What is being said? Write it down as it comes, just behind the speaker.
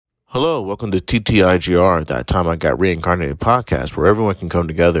Hello, welcome to TTIGR, That Time I Got Reincarnated podcast, where everyone can come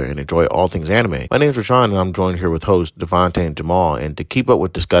together and enjoy all things anime. My name is Rashawn, and I'm joined here with hosts Devante and Jamal. And to keep up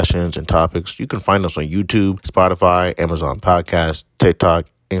with discussions and topics, you can find us on YouTube, Spotify, Amazon Podcasts, TikTok,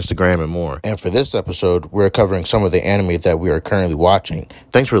 Instagram, and more. And for this episode, we're covering some of the anime that we are currently watching.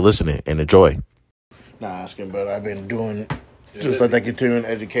 Thanks for listening and enjoy. Not asking, but I've been doing just like continuing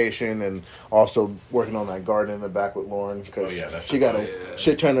education and also working on that garden in the back with Lauren because she got a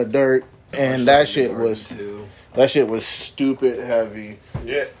shit ton of dirt and that shit was stupid heavy.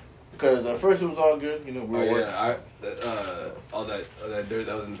 Yeah. Because at first it was all good, you know. All that dirt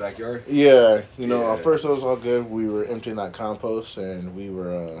that was in the backyard. Yeah, at first it was all good. We were emptying that compost and we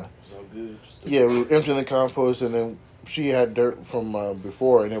were. It was all good. We were emptying the compost and then she had dirt from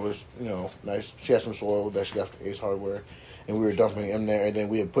before and it was nice. She had some soil that she got from Ace Hardware. And we were dumping in there, and then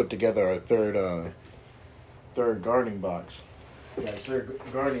we had put together our third gardening box. Yeah, third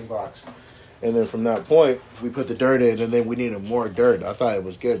gardening box. And then from that point, we put the dirt in, and then we needed more dirt. I thought it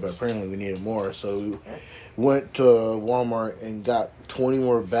was good, but apparently we needed more. So we went to Walmart and got 20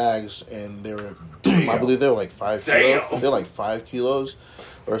 more bags, and they were, I believe they were like 5 kilos. They're like 5 kilos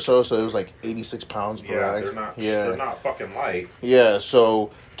or so. So it was like 86 pounds per bag. They're not fucking light. Yeah,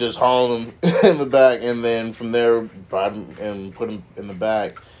 so just haul them in the back, and then from there, buy them and put them in the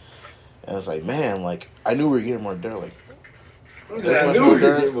bag. And it's like, man, I knew we were getting more dirt. I knew we were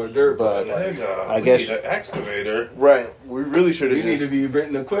getting more dirt, but I guess need an excavator. Right, we really should have. We need to be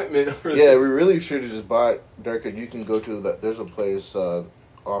renting equipment. Yeah, we really should have just bought dirt. Cause you can go to there's a place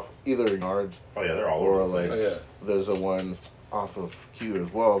off either Yards. Oh yeah, they're all over the place. There's a one off of Q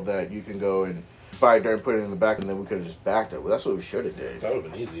as well that you can go and buy dirt and put it in the back, and then we could have just backed it. Well, that's what we should have did. That would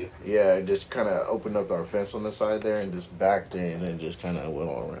have been easy. Yeah, just kind of opened up our fence on the side there and just backed in and just kind of went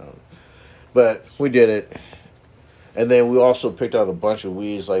all around. But we did it. And then we also picked out a bunch of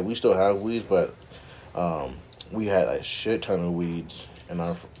weeds. We still have weeds, but we had a shit ton of weeds in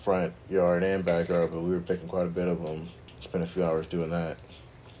our front yard and backyard, but we were picking quite a bit of them. Spent a few hours doing that.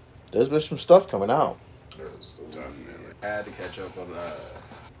 There's been some stuff coming out. There's definitely. I had to catch up on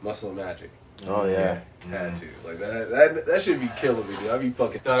Muscle and Magic. Oh yeah, had to. That should be killing me, dude. I'd be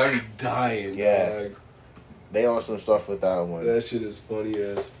dying. Yeah, dog. They on some stuff with that one. That shit is funny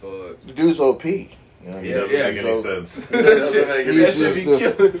as fuck. The dude's OP. He doesn't make any sense. He doesn't make any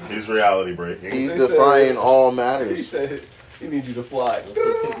sense. He's reality breaking. He's defying all matters. He said he needs you to fly. Just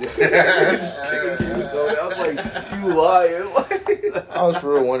kicking you. So I was like, you lying. I was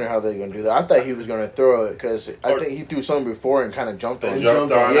for real wondering how they're gonna do that. I thought he was gonna throw it because I think he threw something before and kind of jumped on it. Yeah, I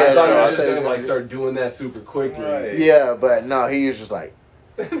thought he was just gonna start doing that super quickly. Right. Yeah, but no, he was just like,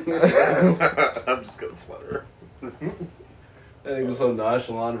 I'm just gonna flutter. I think he's so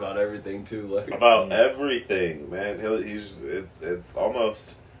nonchalant about everything too. About everything, man. He's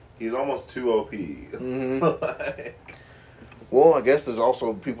almost too OP. Mm-hmm. Well, I guess there's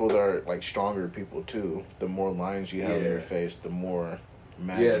also people that are stronger people too. The more lines you have in your face, the more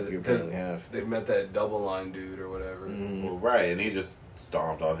magic you apparently have. They met that double line dude or whatever. Mm-hmm. Well, right, and he just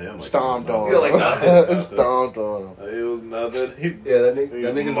stomped on him. Stomped on him. Stomped on him. It was nothing. That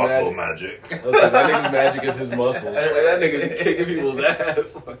nigga's muscle magic. That nigga's magic is his muscles. That nigga's kicking people's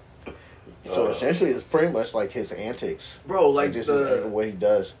ass. So essentially, it's pretty much like his antics, bro. Just what he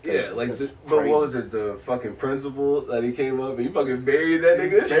does. Yeah, but what was it? The fucking principal that he came up and you fucking buried that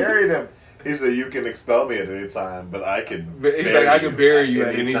nigga. Buried him. He said, "You can expel me at any time, but I can." He's like, "I can bury you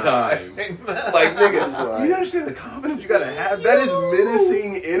at any time." Nigga, you understand the confidence you gotta have? That is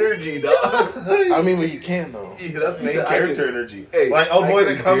menacing energy, dog. I mean, he can though. Yeah, that's main character energy. Hey, boy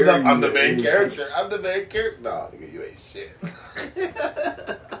that comes up, I'm the main character. I'm the main character. Nah, nigga, you ain't shit.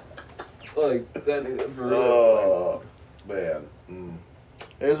 That nigga for real. Oh, man.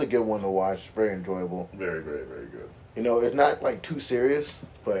 It is a good one to watch. Very enjoyable. Very, very, very good. It's not too serious,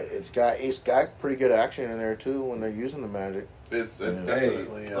 but it's got pretty good action in there too when they're using the magic. It's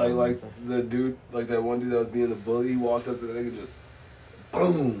definitely like the dude, that one dude that was being the bully, he walked up to the nigga just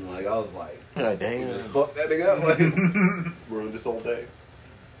boom. I was like, damn, just fuck that nigga up. Ruined this whole day.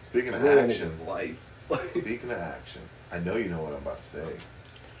 Speaking of action, Speaking of action, I know you know what I'm about to say.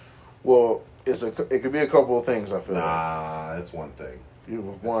 Well, it could be a couple of things. I feel. Nah, it's one thing.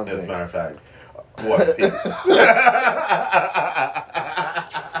 One thing. As a matter of fact, One Piece.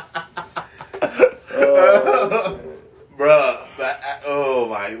 Bruh, oh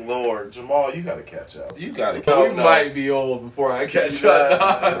my lord, Jamal, you gotta catch up. You might be old before I catch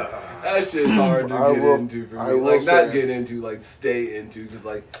up. That shit's hard to get into for me. Stay into, because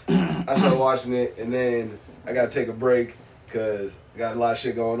I started watching it and then I gotta take a break because I got a lot of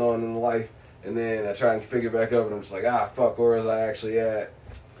shit going on in life, and then I try and pick it back up and I'm just like, fuck, where was I actually at?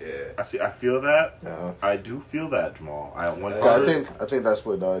 Yeah. I feel that. Yeah. I do feel that, Jamal. I think that's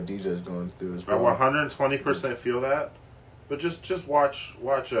what DJ is going through as well. I 120% feel that. But just watch.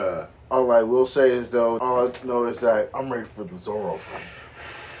 All I will say is though, all I know is that I'm ready for the Zoro fight.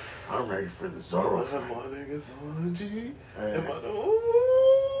 I'm ready for the Zoro fight.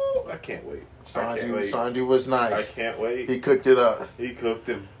 I can't wait. Sanji was nice. I can't wait. He cooked it up. He cooked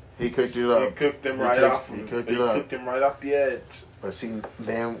him. He cooked it up. He cooked him right off. He cooked him right off the edge. But see,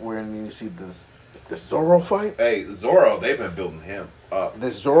 then we're going to see the Zoro fight. Hey, Zoro, they've been building him up. The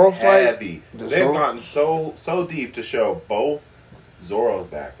Zoro fight. Heavy. They've gotten so deep to show both Zoro's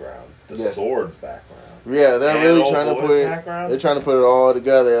background, the sword's background. Yeah, they're really trying to put it. They're trying to put it all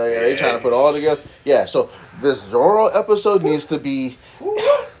together. Like, they're trying to put it all together. Yeah. So this Zoro episode needs to be.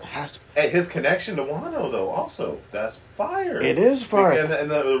 Hey, his connection to Wano though, also that's fire. It is fire. And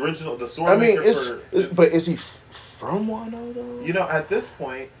the original, the sword. I mean, but is he from Wano though? You know, at this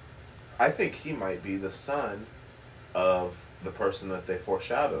point, I think he might be the son of the person that they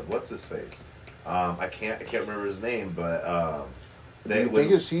foreshadowed. What's his face? I can't remember his name, but They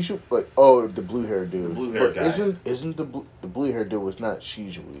think it's Shishu, but the blue hair dude. The blue hair guy. Isn't the blue hair dude was not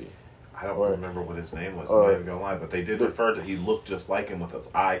Shishui? I don't remember what his name was. I'm not even gonna lie, but they did refer to he looked just like him with his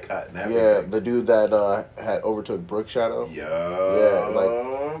eye cut and everything. Yeah, the dude that had overtook Brook Shadow. Yeah, like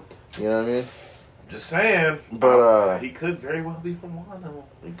you know what I mean. Just saying, but he could very well be from Wano.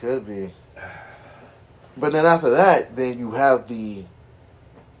 He could be. But then after that, then you have the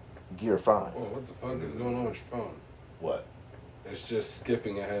Gear 5. Oh, what the fuck is going on with your phone? What? It's just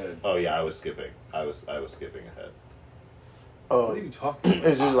skipping ahead. Oh yeah, I was skipping. I was skipping ahead. Oh, what are you talking about?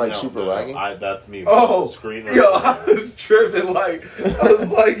 Is this like super lagging? That's me. Oh, screen. Yo, I was tripping. Like I was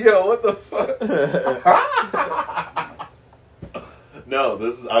like, yo, what the fuck? No,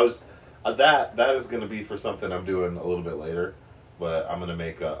 that is going to be for something I'm doing a little bit later, but I'm going to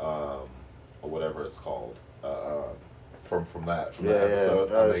make a whatever it's called from that episode.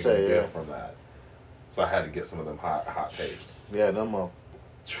 I'm making a gift from that. So I had to get some of them hot takes. Yeah,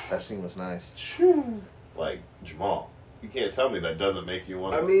 that scene was nice. Like Jamal, you can't tell me that doesn't make you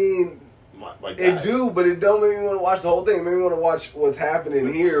want to. I mean, like it do, but it don't make me want to watch the whole thing. It make me want to watch what's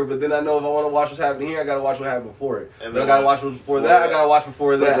happening here, but then I know if I want to watch what's happening here, I got to watch what happened before it. And then I got to watch what's before that. I got to watch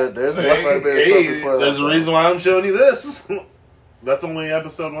before that. There's a reason why I'm showing you this. That's only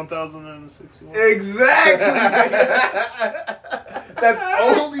episode 1061. Exactly. That's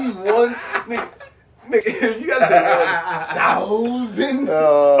only one. Nigga, you gotta say 1,000.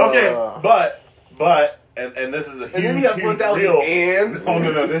 Okay, but and this is a huge real. And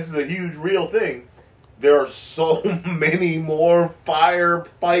no, this is a huge real thing. There are so many more fire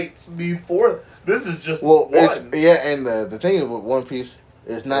fights before. This is just one. And the thing with One Piece.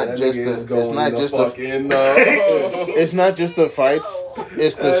 It's not just the it's not just the fights.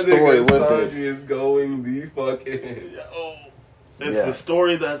 It's the story with it. Is going the fucking. It's the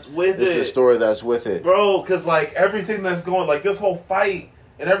story that's with it. It's the story that's with it, bro. Because like everything that's going, like this whole fight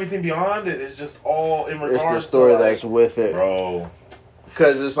and everything beyond it is just all in regards. It's the story that's with it, bro.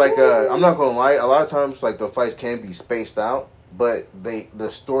 Because it's like I'm not gonna lie. A lot of times, like the fights can be spaced out, but the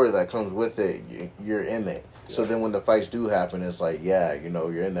story that comes with it, you're in it. So then when the fights do happen, it's like, you're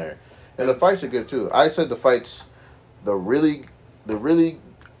in there. And the fights are good, too. I said the fights, the really,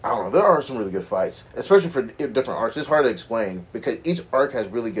 I don't know, there are some really good fights, especially for different arcs. It's hard to explain because each arc has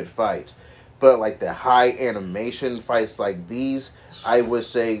really good fights. But, like, the high animation fights like these, I would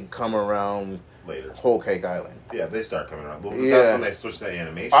say come around later. Whole Cake Island. Yeah, they start coming around. That's when they switch the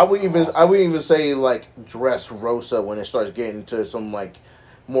animation. I wouldn't even say, like, Dressrosa when it starts getting to some, like,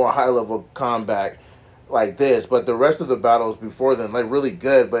 more high-level combat like this, but the rest of the battles before then, like, really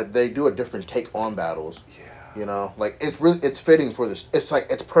good, but they do a different take on battles. Yeah. You know, like, it's fitting for this. It's like,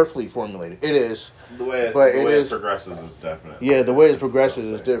 it's perfectly formulated. It is. The way it progresses is definitely. Yeah, the way it progresses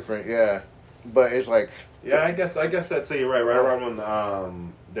is different, yeah. But it's like. Yeah, I guess I'd say you're right. Right around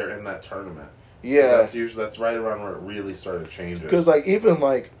when they're in that tournament. Yeah. That's right around where it really started changing. Because, like, even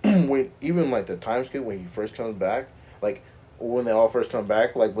the time skip when he first comes back, like, when they all first come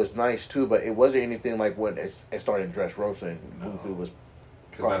back, like, was nice too, but it wasn't anything like when it started in Dressrosa and Luffy was.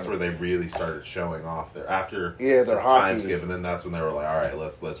 Because that's where they really started showing off there. After their time skip, and then that's when they were like, all right,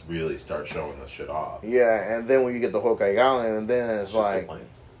 let's really start showing this shit off. Yeah, and then when you get the Whole Cake Island, and then it's like,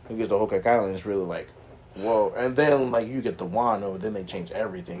 you get the Whole Cake Island, it's really like, whoa. And then, like, you get the Wano, then they change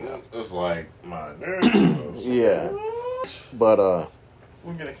everything up. It's like, my name. Yeah. But,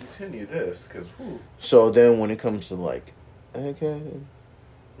 we're going to continue this, because, So then when it comes to, like, okay,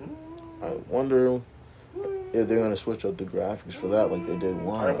 I wonder if they're going to switch up the graphics for that like they did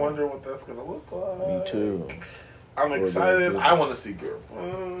one. I wonder what that's going to look like. Me too. I'm excited. I want to see Girl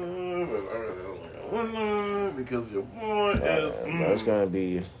because your boy is. That's gonna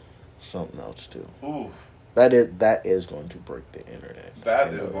be something else too. Ooh. That is going to break the internet.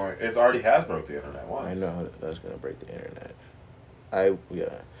 It already has broke the internet once. I know that's going to break the internet.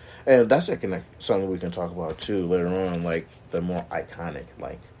 And that's something we can talk about too later on, like the more iconic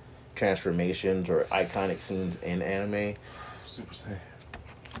like transformations or iconic scenes in anime. Super Saiyan.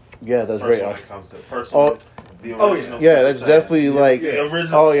 Yeah, that's very. When it comes to first one, the original. Yeah, that's definitely like the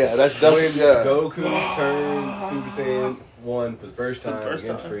original. Oh yeah, that's definitely Goku turned Super Saiyan 1 for the first time against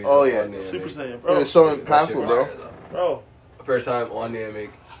Frieza. Oh yeah, Super Saiyan, bro. It's so impactful, Bro. First time on Namek.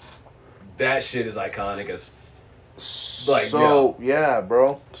 That shit is iconic as yeah,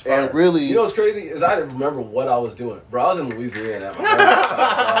 bro. And really, you know what's crazy is I didn't remember what I was doing, bro. I was in Louisiana at my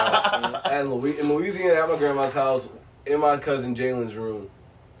grandma's house, in Louisiana at my grandma's house, in my cousin Jalen's room,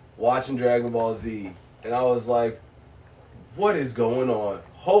 watching Dragon Ball Z, and I was like, "What is going on?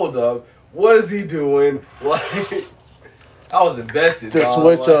 Hold up, what is he doing?" Like, I was invested. The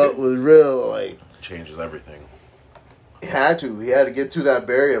switch up was real, like changes everything. He had to get to that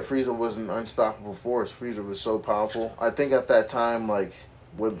barrier. Frieza was an unstoppable force. Frieza was so powerful. I think at that time, like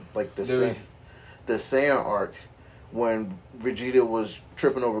with like the Saiyan arc, when Vegeta was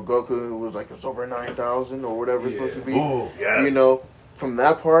tripping over Goku, it was like it's over 9,000 or whatever it's supposed to be. Ooh, yes. You know, from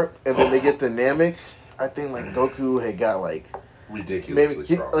that part, and then they get the Namek. I think like Goku had got like ridiculously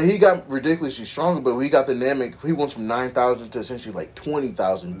strong. He got ridiculously stronger, but we got the Namek. He went from 9,000 to essentially like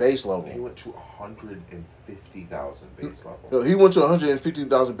 20,000 base level. He went to 150,000 base level. So he went to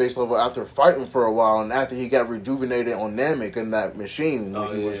 150,000 base level after fighting for a while, and after he got rejuvenated on Namek in that machine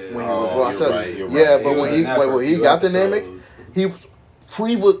when he was washed up. Right. Yeah, but when he got the Namek,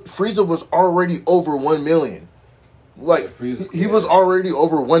 Frieza was already over 1 million. Like he was already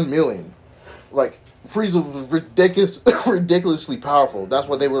over 1 million. Like Frieza was ridiculously powerful. That's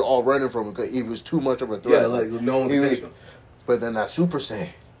why they were all running from him, because he was too much of a threat. Yeah, like no one could take him. But then that Super Saiyan.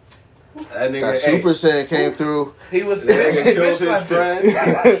 That Super Saiyan came through. He was killed his friend.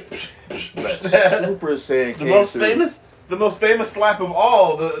 Super Saiyan came through. The most famous slap of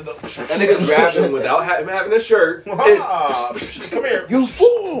all. That nigga grabbed him without him having a shirt. Come here, you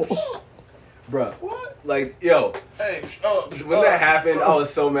fool, bruh. What? Like, yo, when that happened, I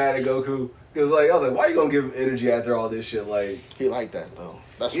was so mad at Goku. Because, like, I was like, why you gonna give him energy after all this shit? Like, he liked that, though.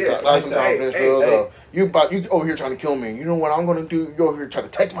 That's some confidence, though. You over here trying to kill me. You know what I'm gonna do? You over here trying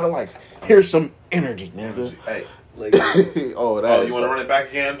to take my life. Here's some energy, nigga. Hey. Like, you want to run it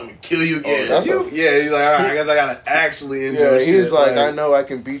back again? I'm gonna kill you again. He's like, all right, I guess I gotta actually enjoy this shit. He's like, I know I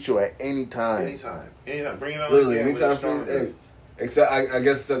can beat you at any time. Anytime. Bring it on. Literally, anytime Frieza. Except, I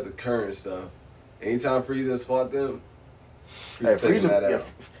guess, except the current stuff. Anytime Frieza's fought them, Frieza.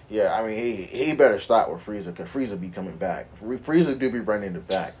 Yeah, I mean, he better stop with Frieza, because Frieza be coming back. Frieza do be running it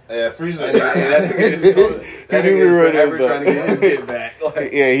back. Yeah, Frieza. That nigga is forever trying to get his get back.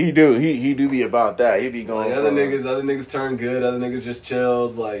 Like, yeah, he do. He do be about that. He be going. Like, other niggas turn good. Other niggas just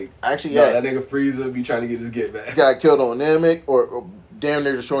chilled. Like, actually, that nigga Frieza be trying to get his get back. Got killed on Namek, or damn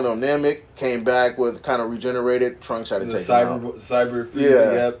near destroyed on Namek. Came back with kind of regenerated. Trunks had to take him out. Cyber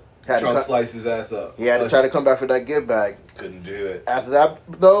Frieza. Yep. Trunks sliced his ass up. He had to try to come back for that get back. Couldn't do it. After that,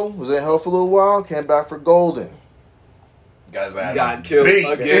 though, was in hell for a little while. Came back for Golden. Guy's ass got killed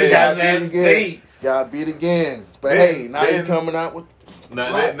again. Got beat again. But hey, now he's coming out with.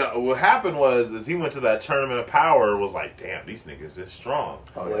 No, what happened was he went to that tournament of power. Was like, damn, these niggas is strong.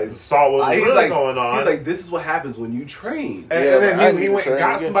 Saw what was really going on. He's like, this is what happens when you train. And then he went and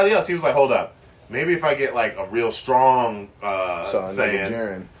got somebody else. He was like, hold up. Maybe if I get like a real strong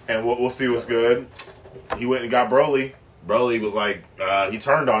Saiyan, and we'll see what's good. He went and got Broly. Broly was like, he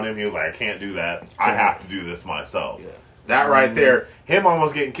turned on him. He was like, I can't do that. I have to do this myself. Yeah. That right there, him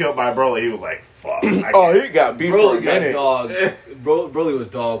almost getting killed by Broly. He was like, fuck. He got beat for a minute. Broly was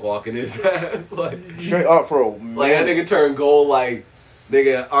dog walking his ass. Like, straight up for a minute. Like, that nigga turned gold like,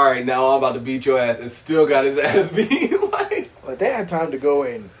 nigga, all right, now I'm about to beat your ass, and still got his ass beat. Like they had time to go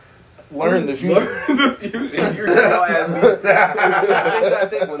and learn the future. You're your ass beat. I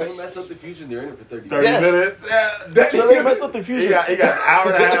think when they mess up the future, they're in it for 30 minutes. Yeah. So they mess up the future. He got an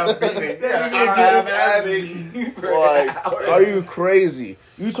hour and a half beating. He got an hour and a half ass beating. Like, are you crazy?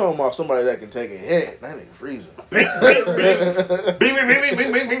 You talking about somebody that can take a hit? That ain't freezing. Bing, bing,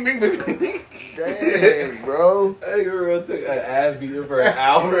 bing, bing. Dang, bro. That nigga real took an ass beating for an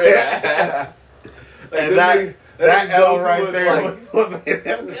hour and a half. And that L right there was what made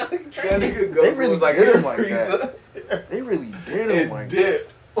him that nigga go. They really like, did him like that. They really did him like that.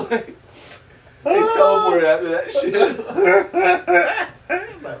 Like, they teleported after that shit.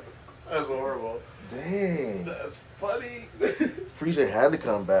 That's horrible. Dang. That's Frieza had to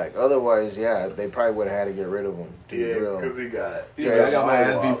come back. Otherwise, yeah, they probably would have had to get rid of him. Because he got... I got my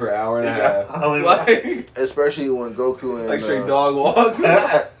ass beat for an hour and a half. Especially when Goku and... Like straight dog walks.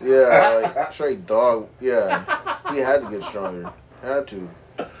 Yeah, like straight dog. Yeah. He had to get stronger. Had to.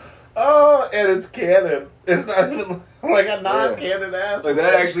 Oh, and it's canon. It's not even like a non-canon ass. Like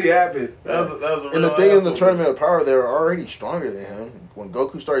that actually happened. That was a real. And the thing is, in the Tournament of Power, they were already stronger than him. When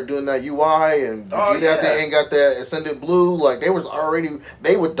Goku started doing that UI and Vegeta at the end got that Ascended Blue, like they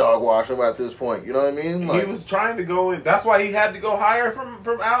would dog wash him at this point. You know what I mean? Like, he was trying to go in. That's why he had to go higher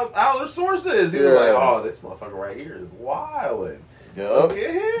from outer sources. He was like, "Oh, this motherfucker right here is wilding. Let's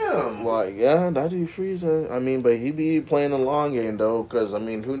get him." Like, yeah, that'd be Frieza. I mean, but he be playing the long game though, because I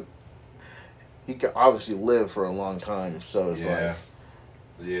mean, he can obviously live for a long time. So it's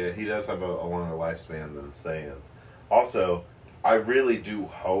yeah, he does have a longer lifespan than Saiyans. Also, I really do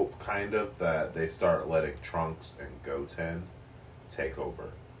hope, kind of, that they start letting Trunks and Goten take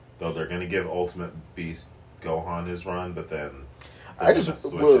over. Though they're going to give Ultimate Beast Gohan his run, but then I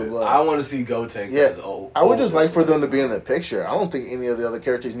just would, I want to see Goten. Yeah, I would just like for them to be in the picture. I don't think any of the other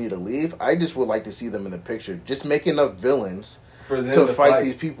characters need to leave. I just would like to see them in the picture. Just make enough villains for them to fight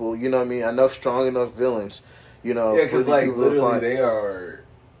these people. You know what I mean? Enough strong enough villains. You know, yeah, because like literally they are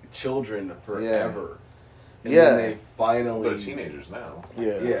children forever. And then they finally... They're teenagers now.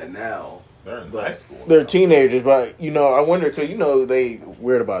 Yeah, now. They're in high school. They're teenagers, but, you know, I wonder, because, you know, they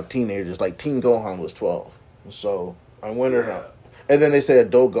weird about teenagers. Like, Teen Gohan was 12. So, I wonder how... And then they say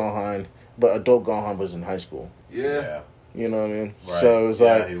Adult Gohan, but Adult Gohan was in high school. Yeah. You know what I mean? Right. So, it was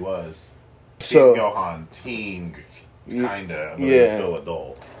like... he was. So, Teen Gohan, kinda, but he's still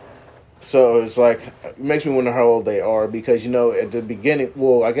adult. So it's like, it makes me wonder how old they are because, you know, at the beginning,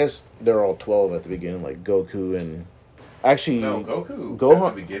 well, I guess they're all 12 at the beginning, like Goku and... Actually... No, Gohan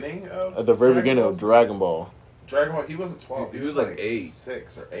at the beginning of... At the very beginning of Dragon Ball. Dragon Ball, he wasn't 12. He was like 8.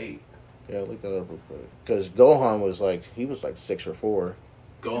 6 or 8. Yeah, look that up real quick. Because Gohan was like, he was like 6 or 4.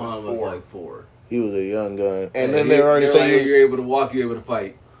 Gohan was like 4. He was a young gun. And then they already saying... Like, you're able to walk, you're able to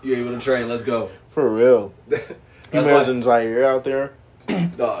fight, you're able to train, let's go. For real. Imagine Zaire out there.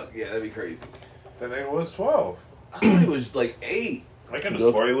 Dog, yeah, that'd be crazy. That nigga was 12. I thought he was like 8. I could have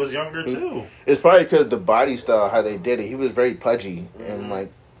swore he was younger too. It's probably because the body style, how they did it. He was very pudgy and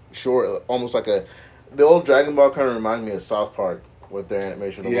like short, almost like a... The old Dragon Ball kind of reminds me of South Park with their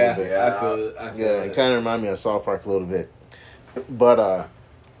animation a little bit. Yeah, I feel it kind of reminds me of South Park a little bit. But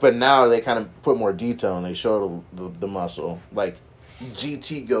now they kind of put more detail and they show the muscle. Like,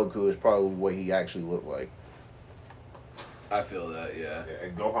 GT Goku is probably what he actually looked like. I feel that, yeah.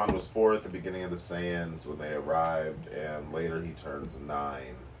 And Gohan was 4 at the beginning of the Saiyans when they arrived, and later he turns 9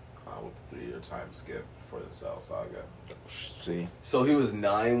 with the 3-year time skip for the Cell Saga. See? So he was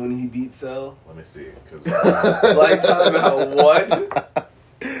 9 when he beat Cell? Let me see, because... like, talking about what?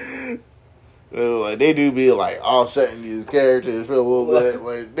 Like, they do be, like, offsetting these characters for a little bit.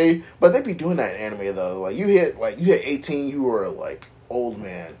 Like, but they be doing that in anime, though. Like, you hit 18, you were, like, old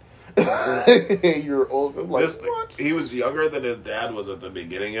man. You're old. Like, what? He was younger than his dad was at the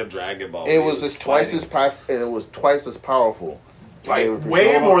beginning of Dragon Ball. It was twice as powerful. Like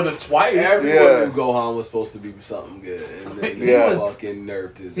way more than twice. Everyone knew Gohan was supposed to be something good, and then he fucking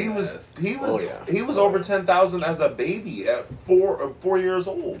nerfed his ass. He was over 10,000 as a baby at 4 years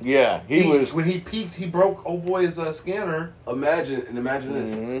old. Yeah, he was when he peaked. He broke old boy's scanner. Imagine this.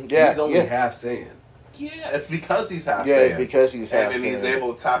 Mm-hmm. Yeah, he's only half Saiyan. Yeah, it's because he's half Saiyan. Yeah, it's because he's half Saiyan. And he's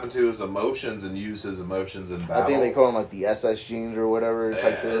able to tap into his emotions and use his emotions in battle. I think they call them like the SS genes or whatever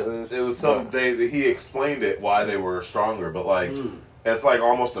type of it. It was he explained it why they were stronger, but like it's like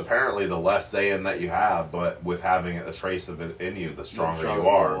almost apparently the less Saiyan that you have, but with having a trace of it in you, the stronger you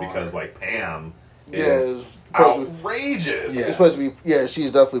are. Because like Pam is outrageous. It's supposed to be. Yeah,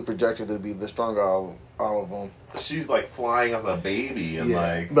 she's definitely projected to be the stronger out of them. She's like flying as a baby and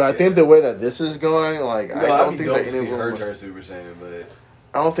like. But I think the way that this is going, like, I don't think that any of them her turn Super Saiyan, but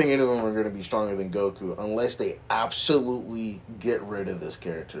I don't think any of them are going to be stronger than Goku unless they absolutely get rid of this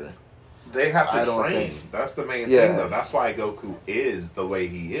character. They have to train. That's the main thing, though. That's why Goku is the way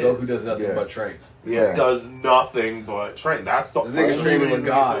he is. Goku does nothing but train. Yeah. He does nothing but train. That's the nigga's training with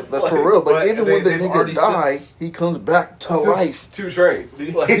God. That's for real. But even when the nigga die, he comes back to life. To train.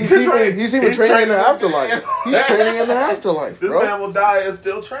 He's even training in the afterlife. He's training in the afterlife. This man will die and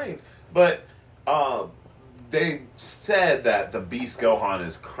still train. But they said that the Beast Gohan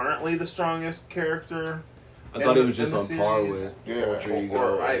is currently the strongest character. I thought it was just on par with Ultra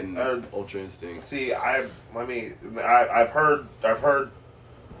Ego and Ultra Instinct. See, I've heard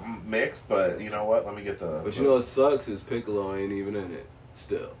mixed, but you know what? Let me get the. But you know what sucks is Piccolo ain't even in it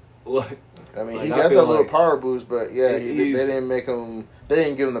still. Like, I mean, he got that little power boost, but yeah, they didn't make him. They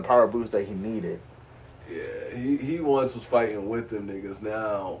didn't give him the power boost that he needed. Yeah, he once was fighting with them niggas.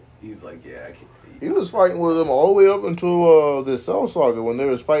 Now he's like, yeah, I can't. He was fighting with them all the way up until the Cell Saga when they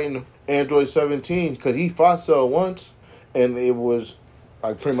was fighting Android 17 because he fought Cell once, and it was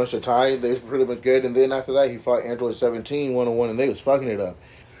like pretty much a tie. They was pretty much good, and then after that he fought Android 17 1-on-1, and they was fucking it up.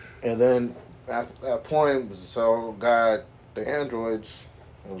 And then at that point, Cell got the androids.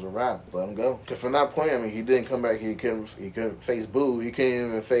 It was a wrap. Let him go. Because from that point, I mean, he didn't come back. He couldn't face Boo. He couldn't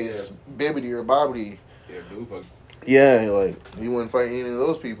even face Bibbidi or Bobbidi. Yeah, Boo fuck. Yeah, like, he wouldn't fight any of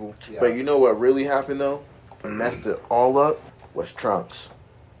those people. Yeah. But you know what really happened, though? And messed it all up was Trunks.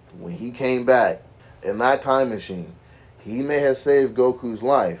 When he came back in that time machine, he may have saved Goku's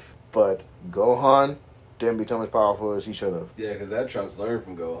life, but Gohan didn't become as powerful as he should have. Yeah, because that Trunks learned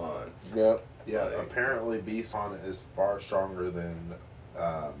from Gohan. Yep. Yeah, apparently Beast-On is far stronger than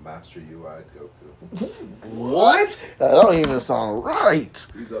Master UI Goku. What? That don't even sound right.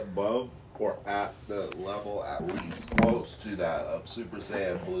 He's above or at the level at least close to that of Super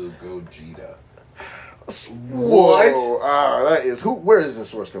Saiyan Blue Gogeta. What? That is who? Where is this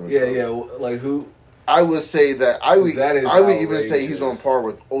source coming from? Yeah, like who? I would say that I would even say he's on par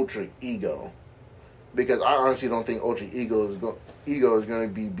with Ultra Ego, because I honestly don't think Ultra Ego is going to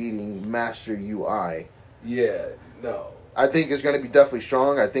be beating Master UI. Yeah, no. I think it's going to be definitely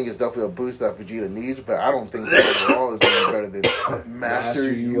strong. I think it's definitely a boost that Vegeta needs, but I don't think that overall is going to be better than Master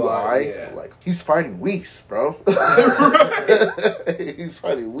UI. Yeah. Like, he's fighting Whis, bro. He's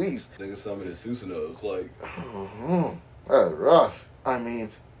fighting Whis. Nigga summoned Susanos, like. That's rough. I mean,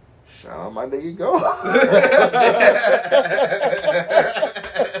 shout out my nigga Go.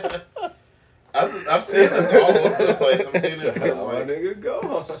 I've seen this all over the place. I'm seeing it from my nigga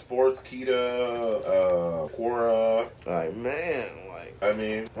Go. Sports Kita, Quora. Like, man, like, I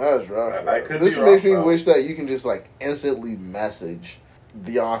mean, that's rough. This makes me wish that you can just like instantly message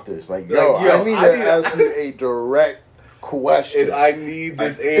the authors, like, yo, I need to ask you a direct question. And I need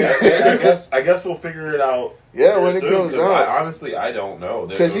this answer. I guess we'll figure it out. Yeah, when it comes out. Honestly, I don't know.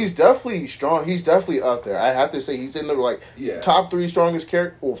 Because he's definitely strong. He's definitely up there. I have to say, he's in the top 3 strongest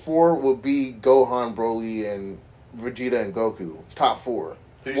character. Well, 4 will be Gohan, Broly, and Vegeta and Goku. Top 4.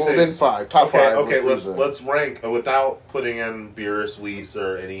 Well, then 5. Top 5. Okay, let's rank without putting in Beerus, Whis,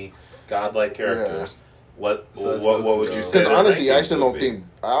 or any godlike characters. Yeah. What would you say? Because honestly, I still don't think.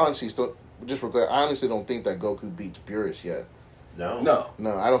 I honestly don't think that Goku beats Beerus yet. No,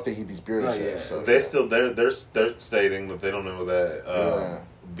 I don't think he beats Beerus yet. So, they're stating that they don't know that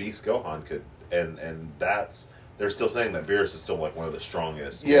Beast Gohan could, and they're still saying that Beerus is still like one of the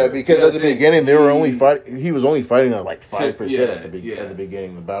strongest. Yeah, because at the beginning they were only fighting. He was only fighting at like 5% at the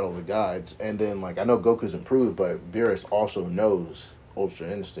beginning of the Battle of the Gods, and then like I know Goku's improved, but Beerus also knows Ultra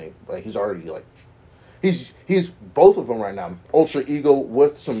Instinct. Like he's already like he's both of them right now. Ultra Ego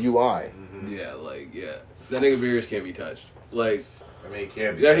with some UI. Mm-hmm. Yeah, that nigga Beerus can't be touched. Like, I mean, he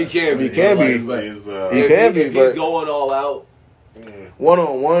can be. Yeah, he can be. He can be. If he's going all out.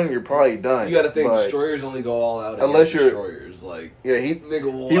 1-on-1, you're probably done. You got to think destroyers only go all out unless you're destroyers. Like, yeah, he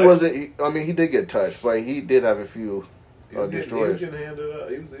wasn't. I mean, he did get touched, but he did have a few destroyers. He was getting handed up.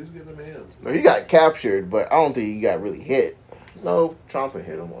 He was getting them hands. No, he got captured, but I don't think he got really hit. No, Trumpa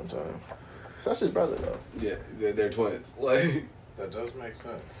hit him one time. That's his brother, though. Yeah, they're twins. Like. That does make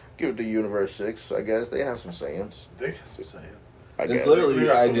sense. Give it to Universe 6, I guess. They have some Saiyans. They got some Saiyans. It's literally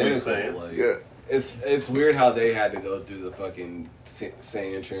identical. Like, yeah. It's weird how they had to go through the fucking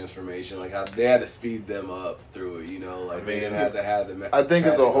Saiyan transformation. Like, how they had to speed them up through it, you know? Like, they didn't have to have the... I think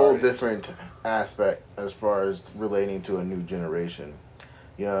it's a whole different aspect as far as relating to a new generation.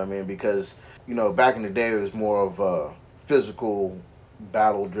 You know what I mean? Because, you know, back in the day, it was more of a physical,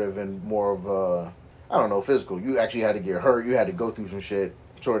 battle-driven, more of a... I don't know, physical. You actually had to get hurt. You had to go through some shit,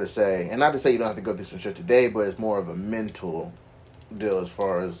 sort of say. And not to say you don't have to go through some shit today, but it's more of a mental deal as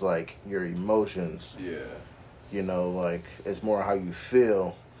far as, like, your emotions. Yeah. You know, like, it's more how you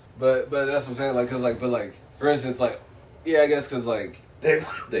feel. But that's what I'm saying. Like, cause, for instance, like, yeah, I guess because, like...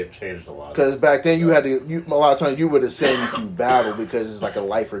 They've changed a lot. Because back then, a lot of times you would have sent through battle because it's like a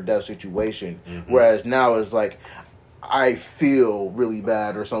life or death situation. Mm-hmm. Whereas now it's like... I feel really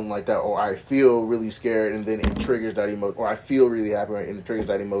bad or something like that, or I feel really scared, and then it triggers that emotion, or I feel really happy and it triggers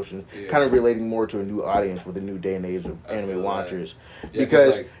that emotion, kind of relating more to a new audience with a new day and age of anime watchers.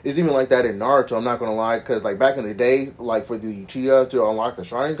 Because it's even like that in Naruto, I'm not going to lie, because like back in the day, like for the Uchiha to unlock the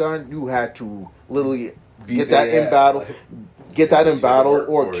Sharingan, you had to literally get that in battle. Get that in battle,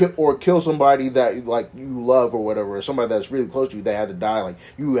 or kill somebody that like you love or whatever, or somebody that's really close to you that had to die. Like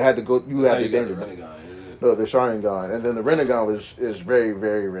you had to go, you had to danger. No, the Sharingan, and then the Rinnegan is very,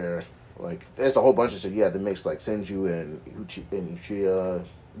 very rare. Like, there's a whole bunch of shit. You have to mix like Senju and Uchiha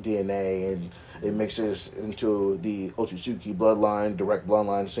DNA, and it mixes into the Otsutsuki bloodline, direct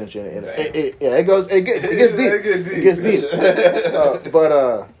bloodline ascension, and it gets deep.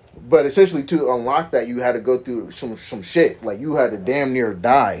 But essentially, to unlock that, you had to go through some shit. Like, you had to damn near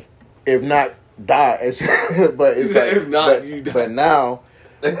die, if not die. But it's like, if not, you die. But now.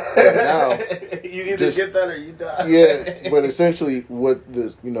 You either get that or you die. Yeah, but essentially, what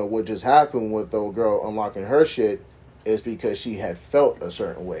just happened with the girl unlocking her shit is because she had felt a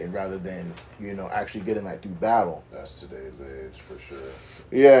certain way, rather than actually getting that through battle. That's today's age for sure.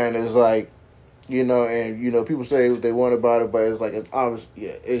 Yeah, and it's like, people say what they want about it, but it's like, it's obvious.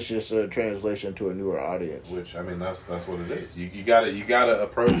 Yeah, it's just a translation to a newer audience. Which, I mean, that's what it is. You gotta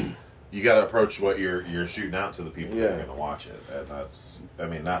approach. You got to approach what you're shooting out to the people that are going to watch it, and that's, I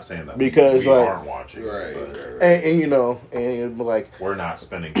mean, not saying that because we aren't watching, right? And like, we're not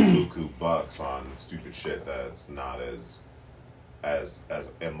spending buku bucks on stupid shit that's not as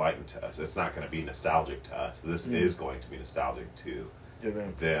enlightened to us. It's not going to be nostalgic to us. This is going to be nostalgic to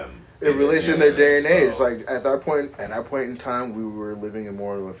them. In relation to their day and age, like at that point in time, we were living in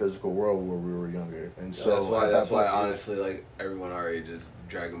more of a physical world where we were younger, and so that's why honestly, like everyone our age is.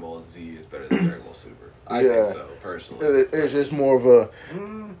 Dragon Ball Z is better than Dragon Ball Super. I think so, personally. It's just more of a...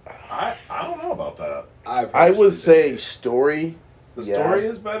 I don't know about that. I would say story. The story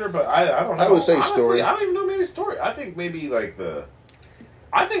is better, but I don't know. I would say honestly, story. I don't even know maybe story. I think maybe like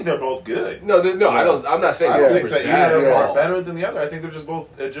I think they're both good. No, I don't. I'm not saying. I don't think that either are better than the other. I think they're just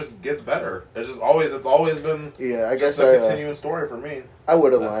both. It just gets better. It's always been. Yeah, I guess a continuing story for me. I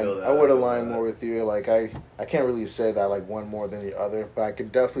would align more with you. Like I can't really say that I like one more than the other, but I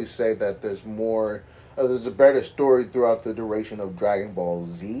could definitely say that there's more. There's a better story throughout the duration of Dragon Ball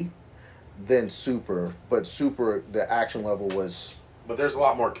Z than Super. But Super, the action level was. But there's a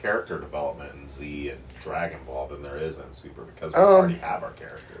lot more character development in Z and Dragon Ball than there is in Super because we already have our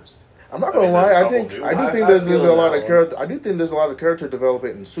characters. I'm not gonna lie. I do think there's a lot of character. I do think there's a lot of character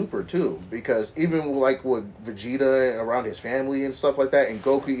development in Super too, because even like with Vegeta around his family and stuff like that, and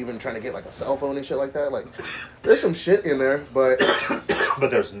Goku even trying to get like a cell phone and shit like that. Like, there's some shit in there, but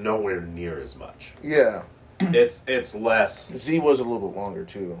there's nowhere near as much. Yeah. It's less. Z was a little bit longer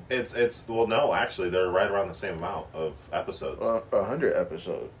too. Well, no, actually, they're right around the same amount of episodes. 100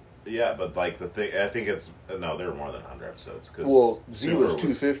 episodes. Yeah, but like the thing, I think it's no, there were more than 100 episodes. Z was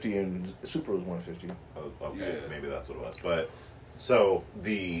 250 and Super was 150. Oh, okay, maybe that's what it was. But so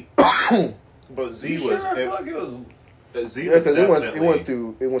but Z was. I feel like it was. Z was definitely it went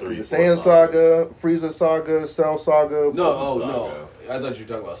through the Saiyan saga, Frieza saga, Cell saga. No, I thought you were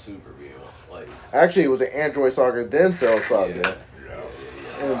talking about Super being like. Actually, it was an Android saga, then Cell saga. Yeah.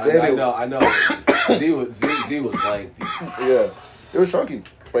 And then I know. Z was lengthy. Yeah, it was chunky,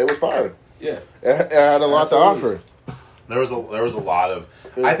 but it was fire. Yeah, it had a lot to offer. There was a lot of.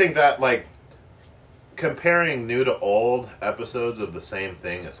 I think that like comparing new to old episodes of the same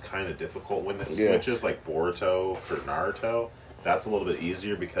thing is kind of difficult when it switches, like Boruto for Naruto. That's a little bit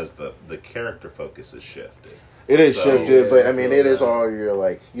easier because the character focus is shifted. It is shifted, but I mean, it is all your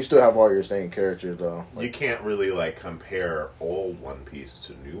like. You still have all your same characters though. Like, you can't really like compare old One Piece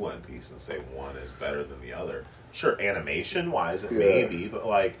to new One Piece and say one is better than the other. Sure, animation wise, it may be, but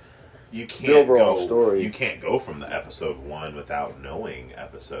like you can't the overall story. You can't go from the episode 1 without knowing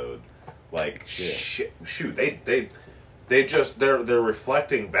episode. Like shoot, they're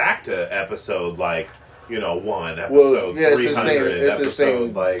reflecting back to episode like. 1 episode, 300 it's episode, the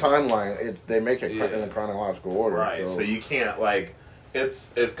same like timeline. They make it in a chronological order, right? So you can't like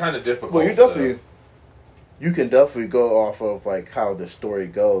it's kind of difficult. Well, you can definitely go off of like how the story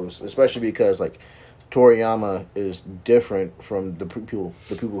goes, especially because like Toriyama is different from the people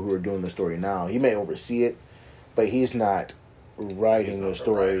who are doing the story now. He may oversee it, but he's not writing the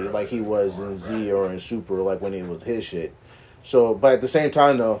story like he was in Z or in Super, like when it was his shit. So, but at the same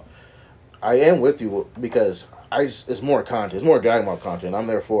time though. I am with you because it's more content. It's more Dragon Ball content. I'm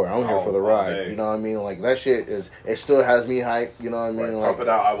there for it. I'm here for the ride. Okay. You know what I mean? Like, that shit it still has me hyped. You know what I mean? Like, pump it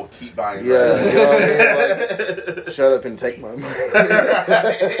out. I will keep buying you know what I mean? Like, shut up and take my money. You know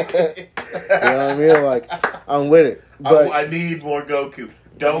what I mean? Like, I'm with it. But I need more Goku.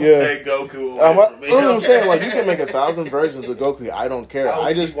 Don't take Goku away from me. You know what I'm saying? Like, you can make 1,000 versions of Goku. I don't care.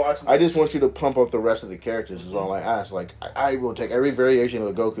 I just want you to pump up the rest of the characters is all I ask. Like, I will take every variation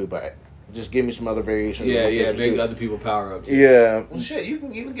of the Goku, but just give me some other variation. Make other people power up. Yeah. Well, shit, you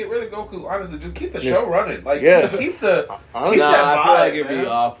can even get rid of Goku. Honestly, just keep the show running. Like, keep the. I feel like it'd be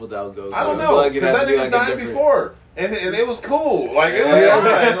off without Goku. I don't know because that nigga's died before. And it was cool. Like, it was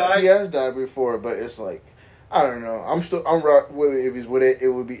fun. Like, he has died before, but it's like, I don't know. I'm rock with it. If he's with it, it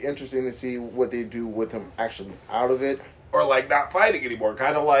would be interesting to see what they do with him actually out of it. Or, like, not fighting anymore.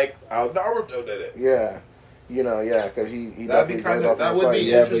 Kind of like how Naruto did it. Yeah. Because he That'd be kind of, that would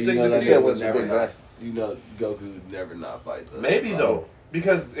be interesting to see. Goku would never not fight. Maybe, though.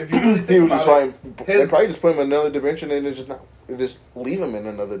 Because if you really think he would about just they'd probably just put him in another dimension and just leave him in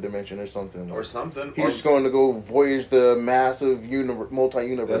another dimension or something. He's just going to go voyage the massive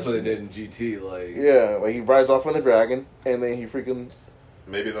multi-universe. That's what they did in GT. Like he rides off on the dragon and then he freaking.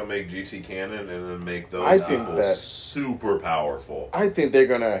 Maybe they'll make GT canon and then make those people super powerful. I think they're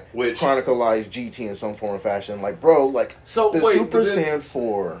gonna chronicleize GT in some form or fashion. Like, bro, Super Saiyan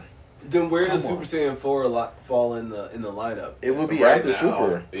 4. Then where does Super Saiyan 4 fall in the lineup? It would be after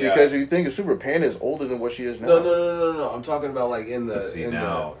Super. Yeah. Because if you think of Super, Pan is older than what she is now. No. I'm talking about like in the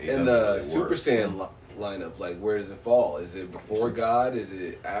Super Saiyan lineup. Like, where does it fall? Is it before God? Is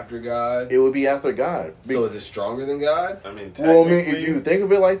it after God? It would be after God. So is it stronger than God? I mean, if you think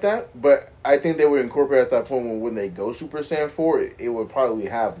of it like that, but I think they would incorporate at that point when they go Super Saiyan 4, it would probably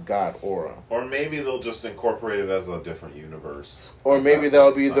have God aura. Or maybe they'll just incorporate it as a different universe. Or maybe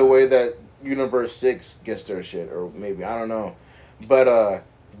that'll be the way that Universe 6 gets their shit, or maybe, I don't know. But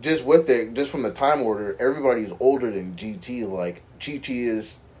just with it, just from the time order, everybody's older than GT. Like, GT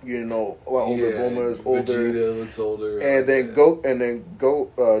is, a lot older. Bulma is older. Vegeta looks older. And then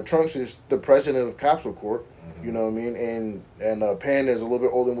Trunks is the president of Capsule Corp. Mm-hmm. You know what I mean? And Pan is a little bit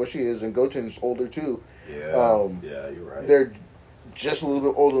older than what she is, and Goten's older too. Yeah. You're right. They're just a little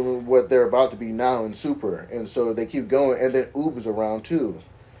bit older than what they're about to be now in Super, and so they keep going. And then Oob is around too,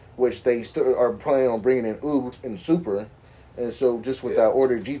 which they still are planning on bringing in Oob in Super. And so just with that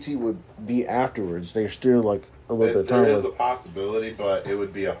order, GT would be afterwards. They're still like a little bit of time. There is a possibility, but it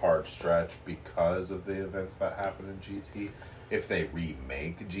would be a hard stretch because of the events that happen in GT. If they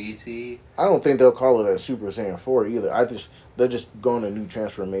remake GT, I don't think they'll call it a Super Saiyan 4 either. They're just going to new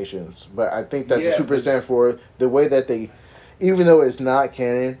transformations. But I think that the Super Saiyan 4, the way that they, even though it's not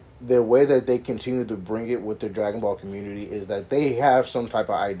canon, the way that they continue to bring it with the Dragon Ball community is that they have some type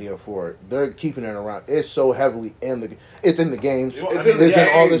of idea for it. They're keeping it around. It's so heavily it's in the games. It's in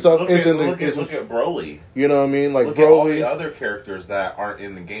all this stuff. Look at Broly. You know what I mean? Like look Broly. At all the other characters that aren't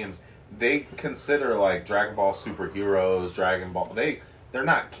in the games. They consider like Dragon Ball superheroes, Dragon Ball. They're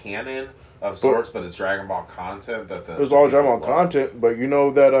not canon of sorts, but it's Dragon Ball content it's all Dragon Ball content, but you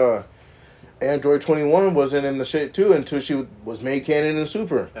know that Android 21 wasn't in the shit too until she was made canon in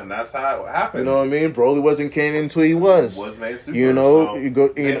Super. And that's how it happens. You know what I mean? Broly wasn't canon until he was. Was made Super. You know, so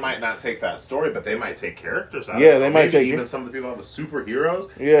they might not take that story, but they might take characters out of it. Yeah, they might take even some of the people have the superheroes.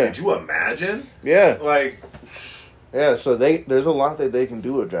 Yeah. Could you imagine? Yeah. Yeah, so there's a lot that they can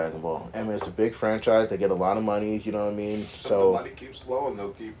do with Dragon Ball. I mean, it's a big franchise. They get a lot of money, you know what I mean? So the money keeps flowing, they'll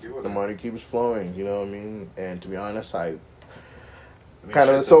keep doing it. The money keeps flowing, you know what I mean? And to be honest, kind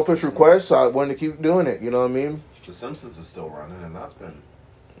of a selfish request. I wanted to keep doing it. You know what I mean? The Simpsons is still running, and that's been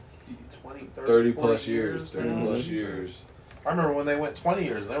 30 plus years. 30 plus years. I remember when they went 20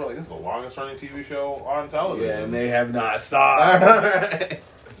 years, and they were like, "This is the longest running TV show on television." Yeah, and they have not stopped.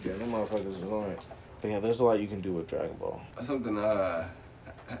 Yeah, them motherfuckers is on it. But yeah, there's a lot you can do with Dragon Ball. Something.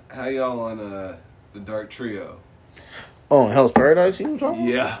 How y'all on the Dark Trio? Oh, Hell's Paradise. You know what I'm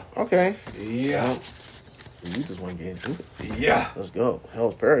talking about? Yeah. Okay. Yeah. So you just want to get into it. Yeah. Let's go.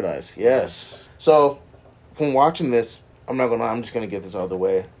 Hell's Paradise. Yes. So, from watching this, I'm just going to get this out of the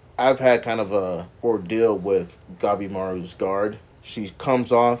way. I've had kind of a ordeal with Gabimaru's guard. She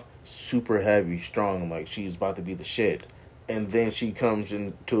comes off super heavy, strong, like she's about to be the shit. And then she comes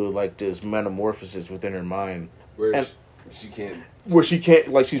into like this metamorphosis within her mind. Where she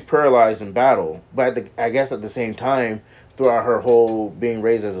can't, like she's paralyzed in battle. But I guess at the same time, throughout her whole being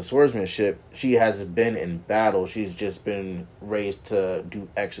raised as a swordsmanship, she hasn't been in battle. She's just been raised to do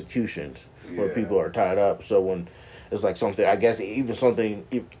executions where people are tied up. So when it's like something, I guess even something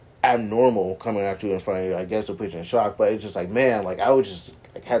abnormal coming at you in front of you, I guess it'll put you in shock. But it's just like, man, like I would just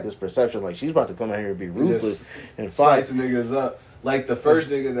like had this perception like she's about to come out here and be ruthless and fight. Slicing niggas up. Like the first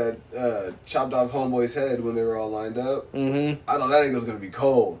nigga that chopped off Homeboy's head when they were all lined up. Mm-hmm. I thought that nigga was gonna be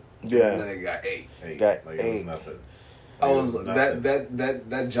cold. Yeah. And then it got ate. It was nothing. I was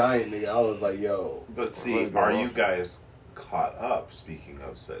that giant nigga. I was like, yo. But see, are you guys caught up? Speaking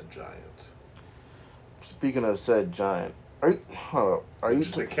of said giant. Speaking of said giant, are you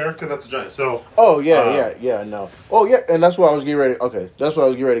the character that's a giant? So. Oh yeah, no. Oh yeah, and that's what I was getting ready. Okay, that's what I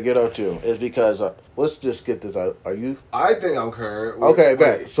was getting ready to get up to. Is because let's just get this out. Are you? I think I'm current. Okay,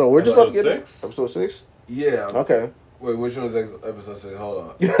 bet. So we're just episode 6. Episode 6. Yeah. Okay. Wait, which one was episode 6? Hold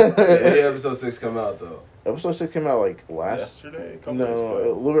on. When did episode 6 come out, though? Episode 6 came out, like, yesterday? A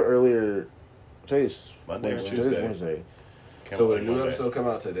little bit earlier. Today's Monday or Tuesday? Today's Wednesday. So would a new episode come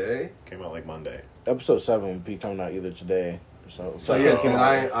out today? Came out, like, Monday. Episode 7 will be coming out either today or so. So yes, and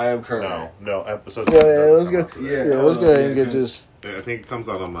I am current. No, episode 7. Let's go. Let's go ahead and get this. I think it comes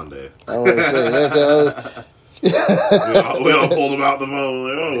out on Monday. I want to say that. we all pulled them out the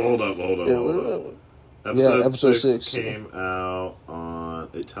phone. Like, hold up. Episode 6 came out on.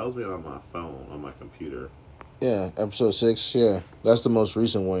 It tells me on my phone, on my computer. Yeah, episode 6. Yeah, that's the most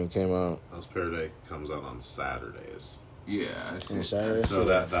recent one came out. House Parody comes out on Saturdays. Yeah, on Saturday. So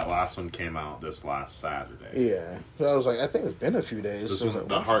that last one came out this last Saturday. Yeah, so I was like, I think it's been a few days. This so was like,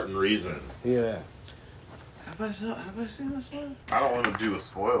 The Heart and Reason. Yeah. Have I seen this one? I don't want to do a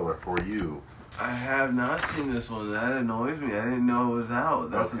spoiler for you. I have not seen this one. That annoys me. I didn't know it was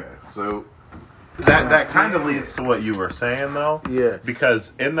out. So that kind of leads to what you were saying, though. Yeah.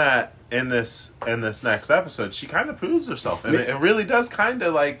 Because in this next episode, she kind of proves herself, and it really does kind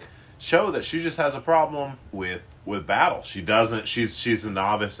of like show that she just has a problem with battle. She doesn't. She's a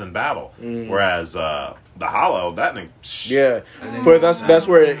novice in battle, whereas the Hollow yeah. But that's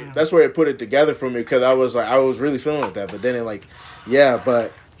where it put it together for me, because I was really feeling like that, but then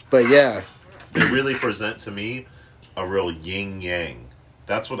but yeah. They really present to me a real yin yang.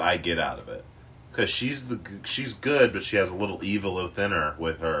 That's what I get out of it. Because she's good, but she has a little evil within her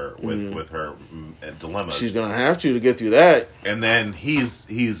with her dilemmas. She's gonna have to get through that. And then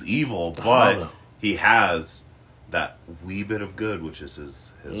he's evil, but he has that wee bit of good, which is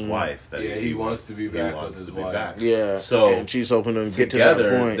his wife. That he wants to be back with his wife. Yeah. So and she's hoping to get to that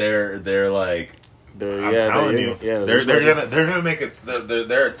point. They're like, I'm telling you, they're gonna make it.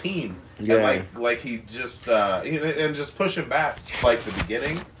 They're a team. Yeah. And like he just and just pushing back like the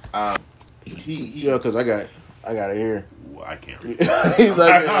beginning. Yeah, because I got it here. I can't read. He's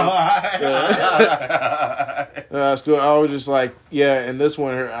like, that's good. I was just like, and this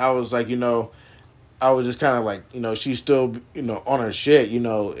one, I was like, I was just kind of like, she's still, on her shit,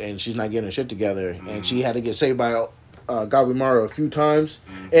 and she's not getting her shit together, and she had to get saved by Gabimaru a few times,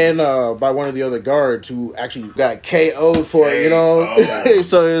 and by one of the other guards who actually got KO'd for it,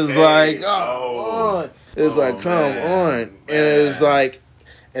 so it's like, come on, and it's like.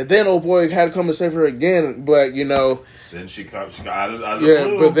 And then old boy had to come and save her again, but Then she got out of the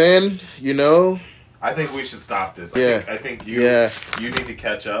blue. But then I think we should stop this. Yeah. I think you need to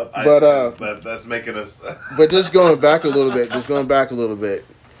catch up. But that's making us. But just going back a little bit.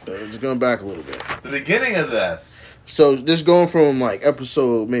 The beginning of this. So just going from like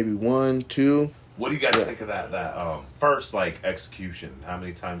episode maybe 1, 2. What do you guys think of that first execution? How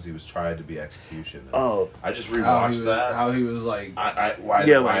many times he was tried to be execution? I just rewatched that. How he was like,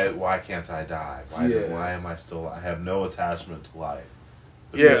 why can't I die? Why am I still? I have no attachment to life.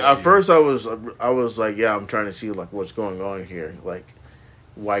 At first I was like, I'm trying to see like what's going on here. Like,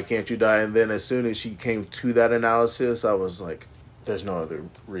 why can't you die? And then as soon as she came to that analysis, I was like, there's no other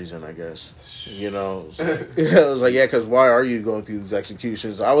reason, I guess. I was like, because why are you going through these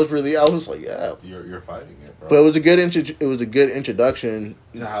executions? I was like, you're fighting it, bro. But it was a good introduction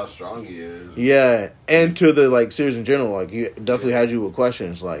to how strong he is. Yeah, and to the series in general. Like, he definitely had you with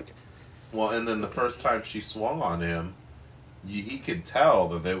questions. Like, well, and then the first time she swung on him, he could tell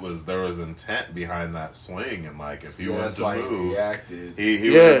that there was intent behind that swing, and if he wanted to move, he reacted. He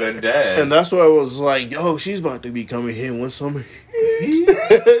would have been dead. And that's why I was like, yo, she's about to be coming in with some heat.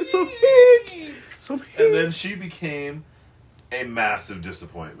 Some heat. And then she became a massive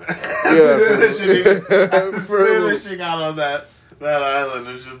disappointment. As soon as she got on that island,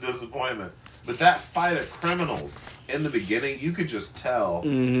 it was just disappointment. But that fight of criminals in the beginning, you could just tell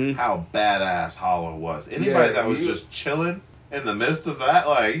how badass Hollow was. Anybody that was just chilling in the midst of that,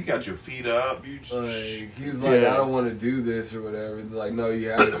 you got your feet up. You just, he's like, I don't want to do this or whatever. They're like, no, you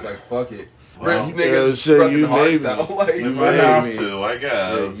have to. It's like, fuck it. Well, you made me. If I have to, I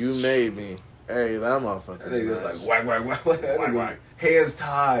guess. Yeah, you made me. Hey, that motherfucker. That nigga's like, whack. Hands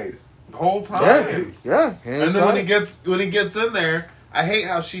tied. The whole time. Yeah. And then when he gets in there, I hate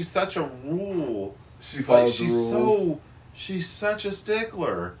how she's such a rule. She follows the rules. She's such a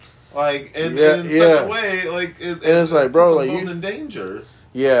stickler. In such a way, it's like, bro, it's in danger.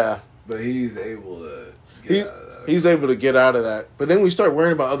 Yeah. But he's able to get out of that. He's able to get out of that. But then we start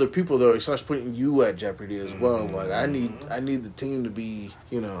worrying about other people, though. It starts putting you at jeopardy as well. Like, I need the team to be,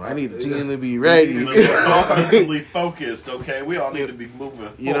 I need the team to be ready. Mentally focused, okay? We all need to be moving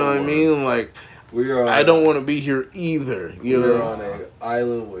You know what I mean? Like, I don't want to be here either. We're on an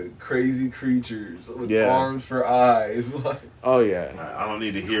island with crazy creatures with arms for eyes. Oh, yeah. I don't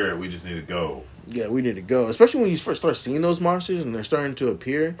need to hear it. We just need to go. Yeah, we need to go. Especially when you first start seeing those monsters and they're starting to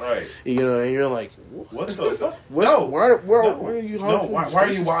appear. Right. You know, and you're like, what the fuck? Why are you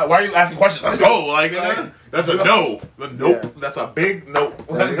why are you asking questions? Let's go. Like that's a no. Nope. Yeah. That's a big nope.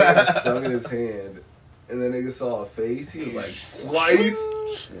 That nigga stuck in his hand, and then nigga saw a face. He was like,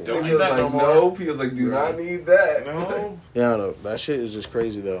 slice. Don't need that no more. Nope. He was like, do not need that. No. Yeah, I don't know. That shit is just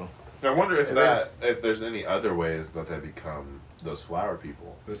crazy though. I wonder if there's any other ways that they become those flower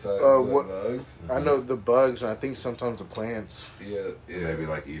people. Besides the bugs? I know the bugs, and I think sometimes the plants. Yeah. Maybe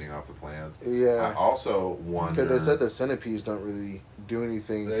like eating off the plants. Yeah. I also wonder... Because they said the centipedes don't really do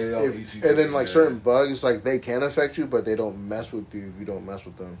anything. They don't eat you. And then like certain bugs, like they can affect you, but they don't mess with you if you don't mess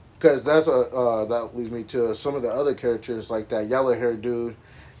with them. Because that leads me to some of the other characters, like that yellow haired dude.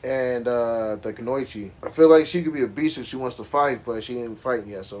 And the Kanoichi. I feel like she could be a beast if she wants to fight, but she ain't fighting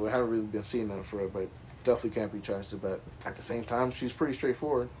yet, so we haven't really been seeing that for her, but definitely can't be trusted. But at the same time, she's pretty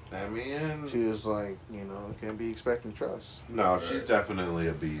straightforward. I mean... She was like, can't be expecting trust. No, she's definitely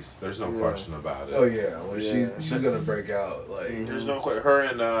a beast. There's no question about it. Oh, yeah. Well, she's going to break out. Like, there's no question. Her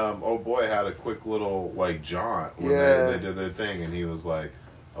and old boy had a quick little, like, jaunt when they did their thing, and he was like,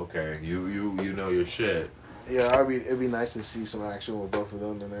 okay, you know your shit. Yeah, it'd be nice to see some action with both of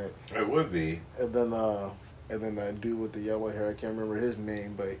them tonight. It would be. And then that dude with the yellow hair, I can't remember his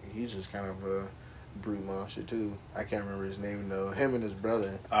name, but he's just kind of a brute monster too. I can't remember his name though. Him and his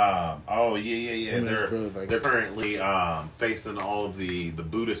brother. They're currently facing all of the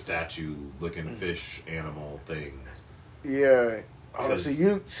Buddha statue looking fish animal things. Yeah. Oh,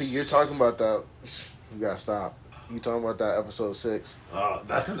 you're talking about that. You gotta stop. You talking about that episode 6?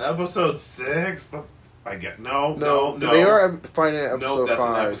 That's an episode 6. I get no. They are fighting episode 5. No, that's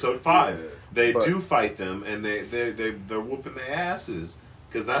 5. An episode 5. Yeah. They do fight them, and they're whooping their asses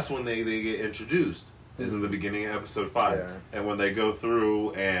because that's when they get introduced. Is in the beginning of episode 5, and when they go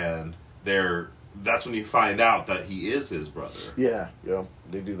through and that's when you find out that he is his brother. Yeah.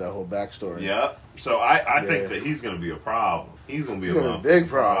 They do that whole backstory. Yeah. So I think that he's going to be a problem. He's going to be a big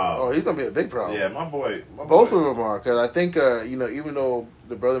problem. Oh, he's going to be a big problem. Yeah, my boy. Both of them are, because I think even though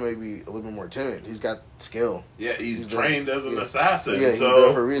the brother may be a little bit more timid, he's got skill. Yeah, he's trained as an assassin. Yeah, so he's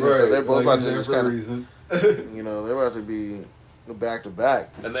there for a reason. Right. So they're both like about to just kind of, they're about to be back to back.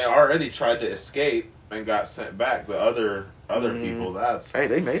 And they already tried to escape and got sent back. The other people, hey,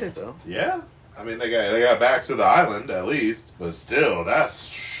 they made it though. Yeah, I mean they got back to the island at least, but still,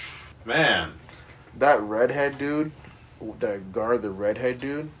 that's man. That redhead dude, the redhead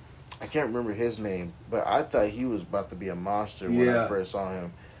dude, I can't remember his name, but I thought he was about to be a monster when I first saw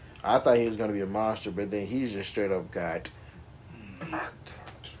him. I thought he was going to be a monster, but then he's just straight up got murked.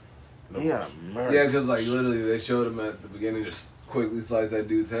 Yeah, because like literally they showed him at the beginning just quickly slice that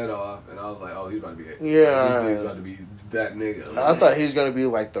dude's head off, and I was like, oh, he's about to be he's about to be that nigga. I thought he was going to be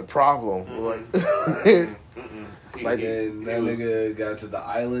like the problem. Like, and that nigga got to the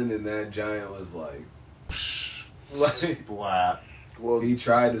island, and that giant was like splat. Well, he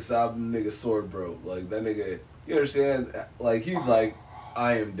tried to stop the nigga, sword broke. Like that nigga, you understand? Like he's like,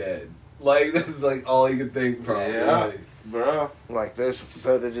 I am dead. Like that's like all he could think from. Yeah, like, bro. Like this,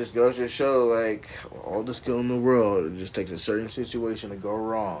 but it just goes to show, like all the skill in the world, it just takes a certain situation to go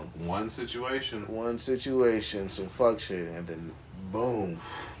wrong. One situation, some fuck shit, and then boom.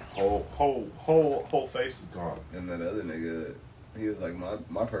 Whole face is gone. And that other nigga, he was like,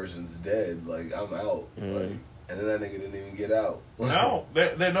 my person's dead. Like I'm out. Like, and then that nigga didn't even get out. No,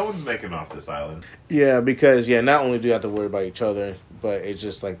 no one's making off this island. Yeah, because not only do you have to worry about each other, but it's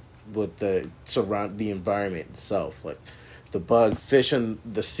just like with the environment itself, like the bug, fish in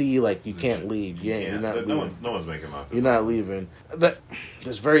the sea, like you can't leave. You're not leaving. No one's making off this You're not leaving. That's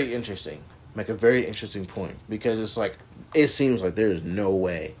very interesting. Make a very interesting point, because it's like it seems like there's no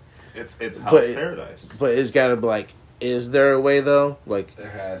way. It's hell's paradise. But it's got to be like, is there a way though? Like there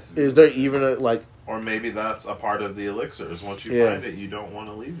has to be. Is there even a like? Or maybe that's a part of the elixirs. Once you find it, you don't want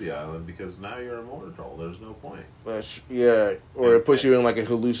to leave the island because now you're immortal. There's no point. Or it puts you in like a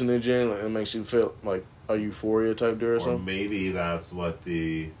hallucinogen and makes you feel like a euphoria type deal or something. Or maybe that's what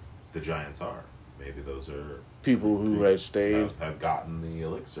the giants are. Maybe those are people who have stayed, have gotten the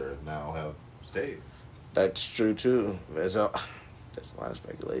elixir and now have stayed. That's true too. There's a lot of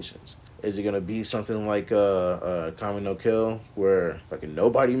speculations. Is it gonna be something like Kami no Kill, where fucking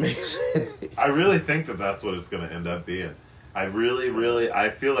nobody makes it? I really think that's what it's gonna end up being. I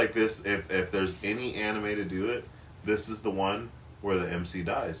feel like this. If there's any anime to do it, this is the one where the MC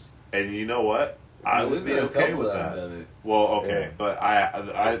dies. And you know what? I would be okay with that. Well, okay, but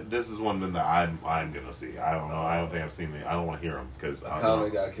I this is one that I'm gonna see. I don't know. I don't think I've seen it. I don't want to hear them because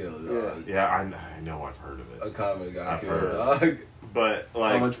Akame got killed. Yeah, I know. I've heard of it. Akame got killed. But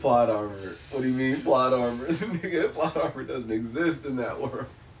like, how much plot armor? What do you mean plot armor? Nigga, plot armor doesn't exist in that world.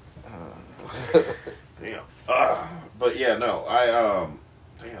 Damn. But yeah, no,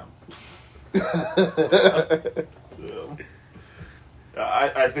 damn.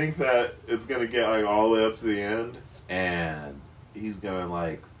 I think that it's gonna get like all the way up to the end, and he's gonna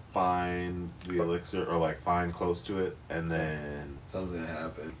like find the elixir or like find close to it, and then something's gonna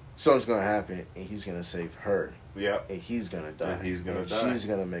happen. Something's gonna happen, and he's gonna save her. Yep. And he's gonna die. And he's gonna die. She's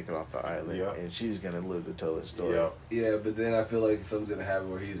gonna make it off the island. Yep. And she's gonna live to tell his story. Yep. Yeah, but then I feel like something's gonna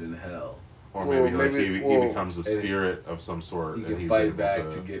happen where he's in hell. Or maybe he becomes a spirit of some sort. He can he's fight back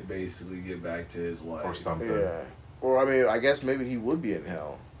to get back to his wife. Or something. Yeah. Or, I mean, I guess maybe he would be in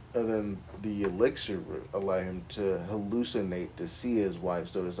hell. And then the elixir would allow him to hallucinate to see his wife.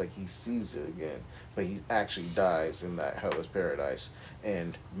 So it's like he sees it again. But he actually dies in that hellish paradise.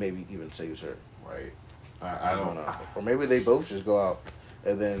 And maybe even saves her. Right. I don't know. Or maybe they both just go out.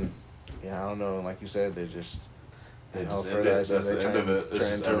 And then, I don't know. Like you said, they just end it. That's the end of it. It's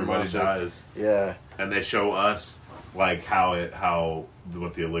just everybody dies. Yeah. And they show us, like,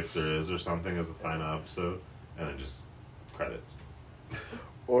 what the elixir is or something as the final episode. And then just credits.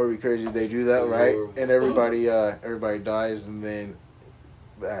 Or it'd be crazy if they do that, right? And everybody dies, and then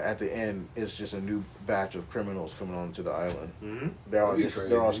at the end, it's just a new batch of criminals coming onto the island. Mm-hmm.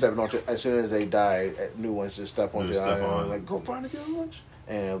 They're all stepping onto. As soon as they die, new ones just step onto the island, like go find a good lunch,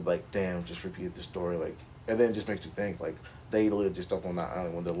 and like damn, just repeat the story, like, and then it just makes you think like they literally just up on that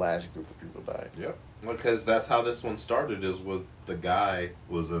island when the last group of people died. Yep. Because that's how this one started. Was the guy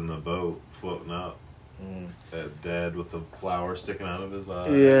was in the boat floating up. Dead with the flower sticking out of his eye.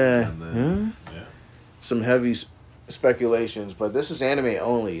 Yeah. And then, Some heavy speculations, but this is anime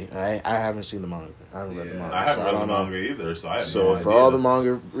only. I haven't seen the manga. I haven't read the manga. I haven't read the manga either, so I have no idea. So for all the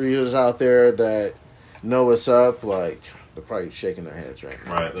manga readers out there that know what's up, like, they're probably shaking their heads right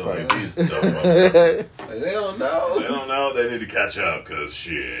now. Right. They're like, these dumb motherfuckers. They don't know. They don't know. They need to catch up, because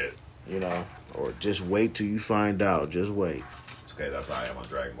shit. Or just wait till you find out. Just wait. It's okay. That's how I am on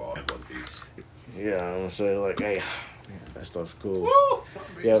Dragon Ball and One Piece. Yeah, I'm gonna say like, hey, man, that stuff's cool. Woo!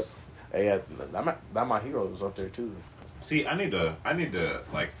 Yep. Hey, that my hero was up there too. See, I need to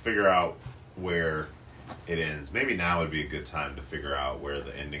like figure out where it ends. Maybe now would be a good time to figure out where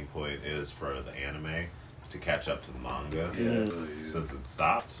the ending point is for the anime to catch up to the manga. Since it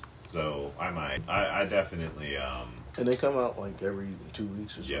stopped. So I definitely And they come out like every 2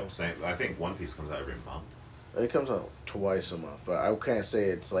 weeks or so. Yeah, same. I think One Piece comes out every month. It comes out twice a month, but I can't say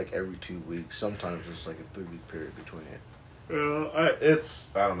it's like every 2 weeks. Sometimes it's like a 3-week period between it. I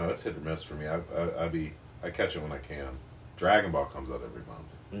don't know. It's hit or miss for me. I catch it when I can. Dragon Ball comes out every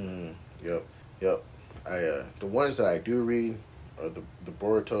month. Yep. The ones that I do read are the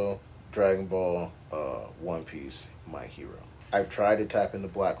Boruto, Dragon Ball, One Piece, My Hero. I've tried to tap into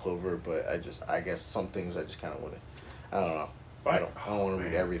Black Clover, but I guess some things I just kind of want to. I don't know. I don't want to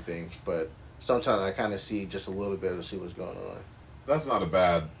read everything, but sometimes I kind of see just a little bit to see what's going on. That's not a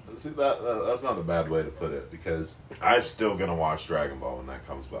bad. See that's not a bad way to put it, because I'm still gonna watch Dragon Ball when that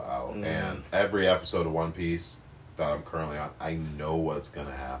comes out, and every episode of One Piece that I'm currently on, I know what's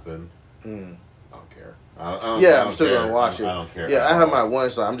gonna happen. I don't care. I'm still gonna watch it. I don't care. Yeah, I have my one,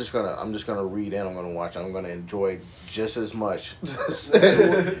 so I'm just gonna read and I'm gonna watch. I'm gonna enjoy just as much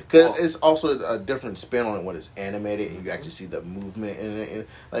because it's also a different spin on it when it's animated and you actually see the movement in it. And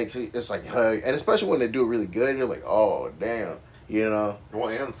like it's like, and especially when they do it really good, you're like, oh damn, Well,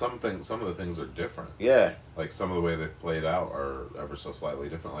 and some of the things are different. Yeah, like some of the way they played out are ever so slightly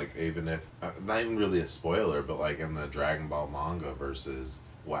different. Like even if not even really a spoiler, but like in the Dragon Ball manga versus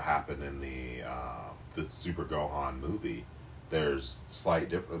what happened in the Super Gohan movie, there's slight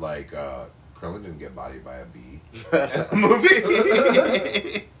difference. Like Krillin didn't get bodied by a bee in the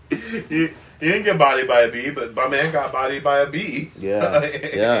movie. he didn't get bodied by a bee, but my man got bodied by a bee. Yeah,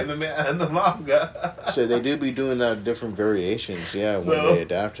 in the manga. So they do be doing that different variations. Yeah, when they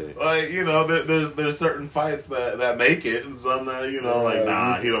adapt it. Like there's certain fights that make it, and some that we don't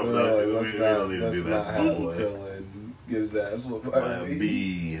need to do that. Krillin get his ass whooped by a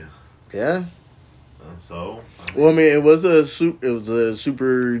bee. Yeah. So, I mean, it was a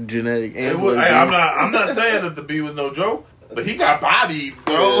super genetic animal. I'm not saying that the bee was no joke, but he got bodied,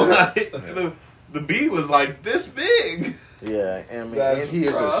 bro. Like, the bee was like this big. Yeah, and he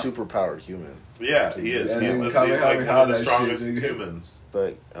is a super powered human. Yeah, he is. He's like one of the strongest humans.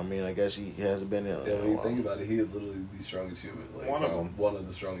 But I guess he hasn't been in. Yeah, when you think about it, he is literally the strongest human. Like, one of them. One of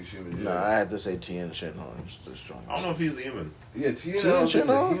the strongest humans. Nah, I had to say Tien Shinhan is the strongest. I don't know if he's a human. Yeah, Tien Shinhan is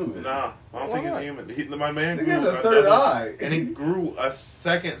a human. Nah, I don't think he's a human. My man grew a third eye. And he grew a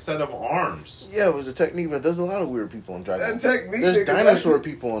second set of arms. Yeah, it was a technique, but there's a lot of weird people in Dragon Ball. That technique. There's dinosaur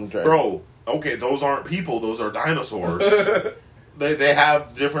people in Dragon Ball. Bro, okay, those aren't people. Those are dinosaurs. They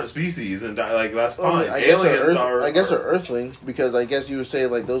have different species, and that's fine. Aliens are. I guess they're Earthlings, because I guess you would say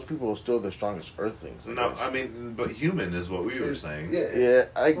like those people are still the strongest Earthlings. I mean, but human is what we were saying. Yeah.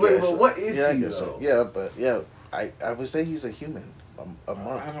 I guess. Wait, but what is he though? So. Yeah, but I would say he's a human, a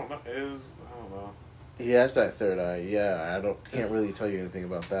monk. I don't know. He has that third eye. Yeah, can't really tell you anything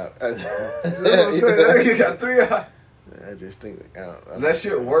about that. He got 3 eyes. I just think that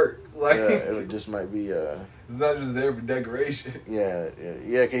shit worked. Like, it just might be. It's not just there for decoration. Yeah.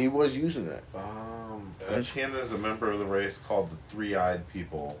 Cause he was using that. Tien is a member of the race called the Three-Eyed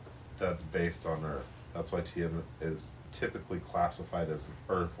People. That's based on Earth. That's why Tien is typically classified as an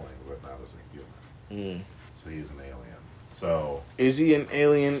Earthling, but not as a human. So he's an alien. So is he an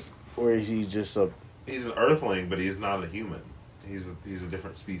alien, or is he just a? He's an Earthling, but he's not a human. He's a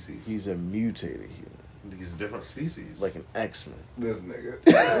different species. He's a mutated human. He's a different species. Like an X-Men. This nigga.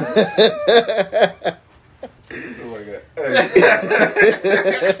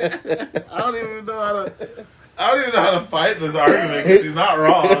 I don't even know how to fight this argument, because he's not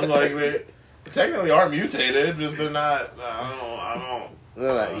wrong. Like, they technically are mutated, just they're not. I don't.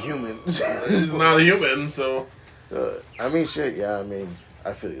 They're not humans. He's not a human, so. Shit. Yeah,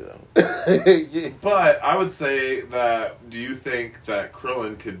 I feel you though. Yeah. But I would say that. Do you think that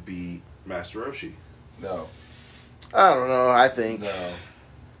Krillin could beat Master Roshi? No. I don't know. I think. No.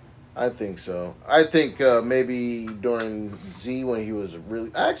 I think so. I think maybe during Z when he was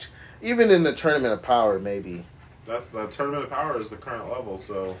really actually even in the Tournament of Power maybe. That's the Tournament of Power is the current level,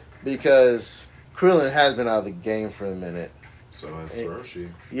 so because Krillin has been out of the game for a minute. So has Roshi.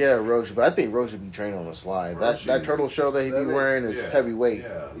 Yeah, Roshi, but I think Roshi be training on the slide. That turtle shell that he be wearing is heavyweight.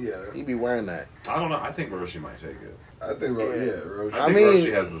 Yeah. He be wearing that. I don't know. I think Roshi might take it. I think Roshi.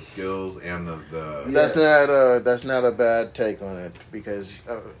 Roshi has the skills and the. That's not a bad take on it because.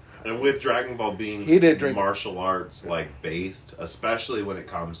 And with Dragon Ball being martial arts based, especially when it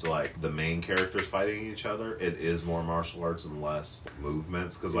comes to the main characters fighting each other, it is more martial arts and less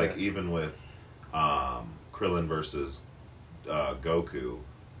movements. Because even with Krillin versus Goku,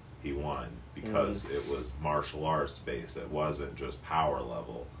 he won because it was martial arts based. It wasn't just power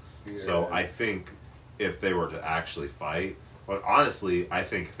level. Yeah. So I think if they were to actually fight, honestly, I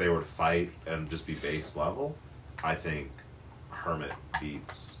think if they were to fight and just be base level, I think Hermit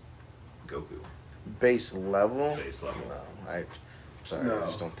beats Goku. Base level? Base level. No, I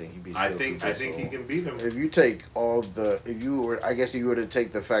just don't think he beats Goku. I think he can beat him. If you take if you were to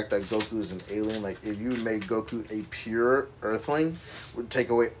take the fact that Goku is an alien, if you made Goku a pure Earthling, would take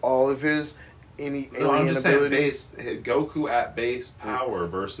away all of his alien ability. Saying Goku at base power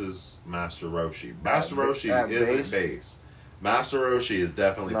versus Master Roshi. Master Roshi isn't base. Master Roshi is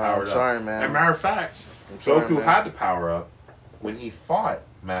definitely powered up. Man. As a matter of fact, Goku had to power up when he fought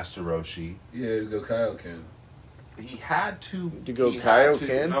Master Roshi. Yeah, to go Kaioken. He had to go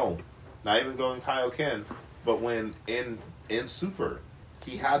Kaioken? No, not even going Kaioken. But when in Super,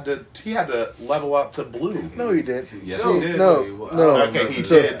 he had to level up to blue. No, he did. Yes, he did. No. Okay, he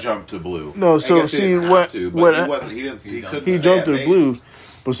did jump to blue. No, so see what he jumped to blue.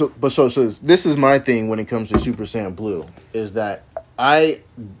 But so this is my thing when it comes to Super Saiyan Blue is that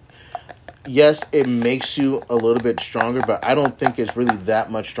yes, it makes you a little bit stronger, but I don't think it's really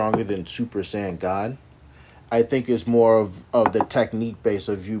that much stronger than Super Saiyan God. I think it's more of the technique base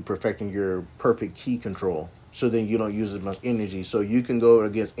of you perfecting your perfect ki control. So then you don't use as much energy. So you can go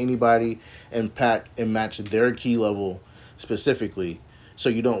against anybody and match their ki level specifically. So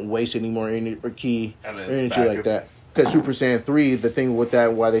you don't waste any more energy or energy like that. Because Super Saiyan 3, the thing with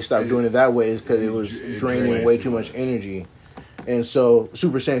that, why they stopped doing it that way is because it was draining way too much energy. And so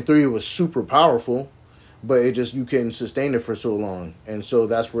Super Saiyan 3 was super powerful, but you couldn't sustain it for so long. And so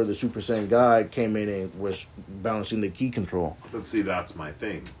that's where the Super Saiyan God came in and was balancing the ki control. But see, that's my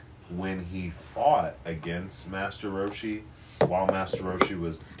thing. When he fought against Master Roshi, while Master Roshi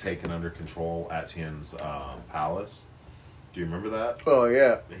was taken under control at Tien's palace, do you remember that? Oh,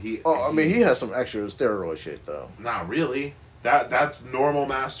 yeah. He has some extra steroid shit, though. Not really. That's normal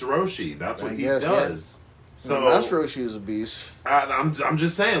Master Roshi. That's what he does. Yeah. So Master Roshi is a beast. I'm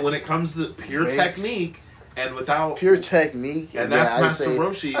just saying, when it comes to pure technique and without pure technique, and that's Master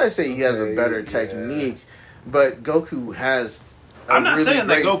Roshi. I say he has a better technique, But Goku has. I'm not saying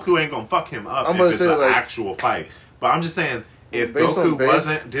that Goku ain't gonna fuck him up if it's an actual fight, but I'm just saying if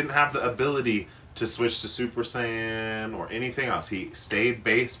Goku didn't have the ability to switch to Super Saiyan or anything else, he stayed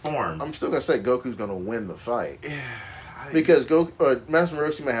base form. I'm still gonna say Goku's gonna win the fight. Yeah. Because Master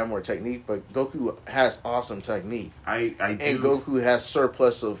Roshi may have more technique, but Goku has awesome technique. I do. And Goku has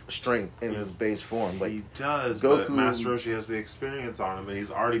surplus of strength in his base form. Like he does, but Master Roshi has the experience on him, and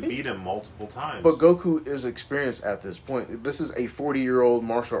he's already beat him multiple times. But Goku is experienced at this point. This is a 40-year-old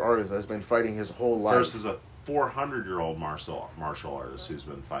martial artist that's been fighting his whole life. Versus a 400-year-old martial artist who's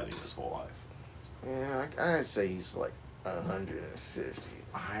been fighting his whole life. Yeah, I'd say he's like 150.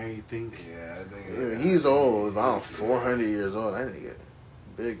 I think he's old. About 400 years old. That nigga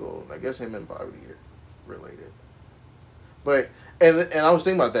big old. I guess him and Bobby related. But and I was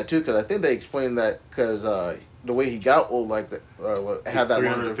thinking about that too because I think they explained that because the way he got old like that had that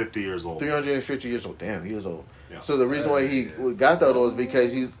 350 years old. 350 years old. Damn, he was old. Yeah. So the reason why he got that old is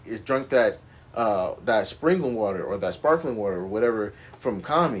because he's drunk that sprinkling water or that sparkling water or whatever from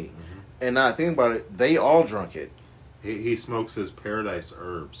Kami. Mm-hmm. And now I think about it, they all drunk it. He smokes his paradise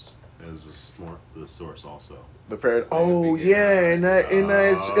herbs as the source also. The paradise. Oh yeah, in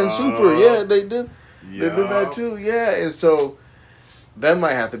Super, yeah, they did. Yeah. They did that too, yeah. And so that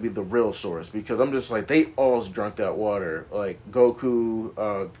might have to be the real source because I'm just like they all drunk that water, like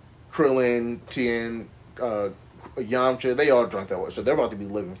Goku, Krillin, Tien, Yamcha, they all drunk that water, so they're about to be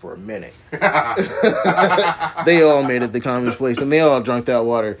living for a minute. They all made it to Kami's place, and they all drunk that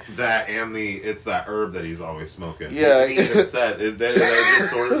water. That and it's that herb that he's always smoking. Yeah, it said it just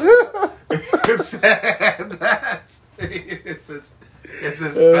sort of. It said that it's a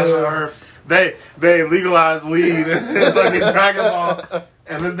special herb. They legalized weed in fucking Dragon Ball.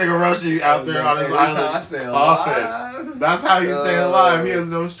 And this nigga Roshi out there on his island often. That's how he's staying alive. He has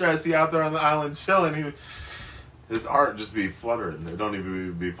no stress. He out there on the island chilling. His heart just be fluttering. It don't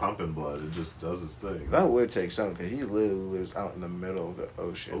even be pumping blood. It just does its thing. That would take something because he literally lives out in the middle of the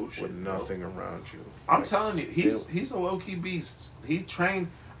ocean with nothing around you. I'm telling you, he's a low key beast. He trained.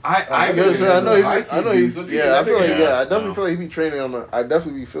 I definitely feel like he be training on the. I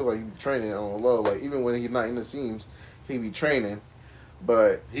definitely feel like he be training on the low. Like even when he's not in the scenes, he be training.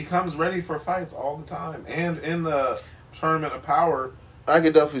 But he comes ready for fights all the time, and in the Tournament of Power, I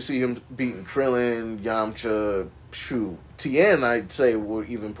could definitely see him beating Krillin, Yamcha. Tien, I'd say, would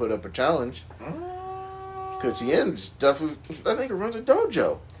even put up a challenge. Because Tien's definitely, I think, runs a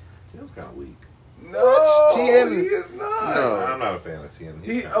dojo. Tien's kind of weak. No, Tien, he is not. No, I'm not a fan of Tien.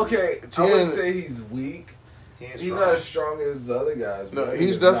 Tien, I wouldn't say he's weak. He's not as strong as the other guys. No,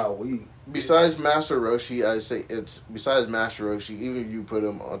 he's definitely not weak. Besides Master Roshi, I'd say besides Master Roshi, even if you put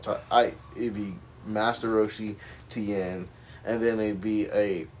him on top, it'd be Master Roshi, Tien, and then it'd be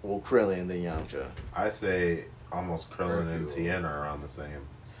Krillin, then Yamcha. I say almost Krillin and Tien are around the same.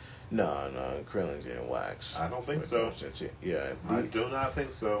 No, Krillin's getting waxed. I don't think so. Yeah, I do not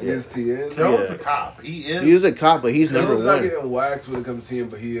think so. Yes, Tien. Krillin's a cop. He is a cop, but he's never won. He's not getting waxed when it comes to Tien,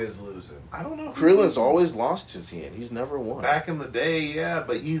 but he is losing. I don't know. Krillin's always lost to Tien. He's never won. Back in the day, yeah,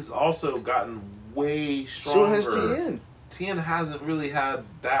 but he's also gotten way stronger. So has Tien. Tien hasn't really had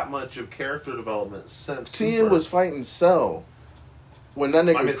that much of character development since Tien was fighting Cell when that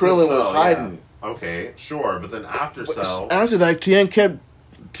nigga Krillin was hiding. Yeah. Okay, sure, but then after Cell... After that,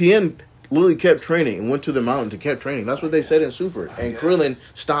 Tien literally kept training and went to the mountain to keep training. That's what they said in Super. And Krillin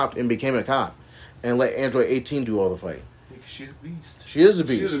stopped and became a cop and let Android 18 do all the fighting. She's a beast. She is a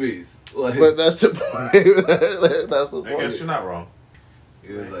beast. She's a beast. But that's the point. That's the point. I guess you're not wrong.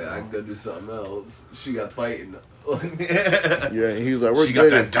 He was like, I can go do something else. She got fighting. Yeah, he was like, we're She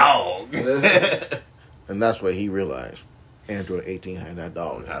got that dog. And that's what he realized. Android 18 had that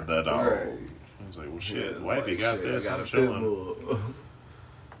dog. Had that dog. Right. I was like, well, shit, wifey got this. I'm chilling.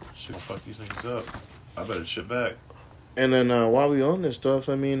 Shit, fuck these niggas up. I better shit back. And then while we on this stuff,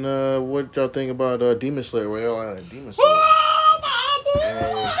 I mean, what y'all think about Demon Slayer? Where y'all at Demon Slayer?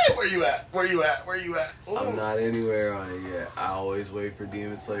 Where you at? Ooh. I'm not anywhere on it yet. I always wait for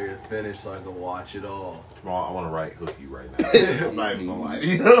Demon Slayer to finish so I can watch it all. Jamal, I want to right hook you right now. I'm not even gonna lie to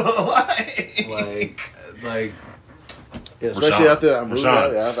you. Like, yeah, especially Rashawn. after I'm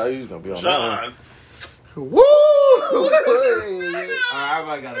Rashawn. I thought he was gonna be on Rashawn. that one. Woo! I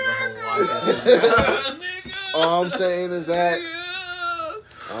might gotta go home and watch it. All I'm saying is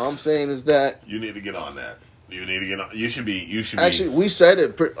that you need to get on that. You need to get on. You should be. Actually, we said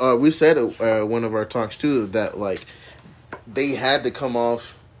it. We said it one of our talks too. That like they had to come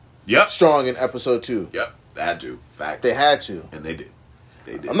off. Yep. Strong in episode 2. Yep. They had to. Facts. They had to. And they did.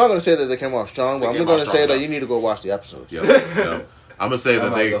 I'm not going to say that they came off strong, but I'm going to say that you need to go watch the episodes. Yep. I'm gonna say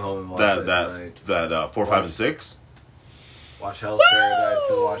that they that 4, 5, and 6. Watch Hell's Paradise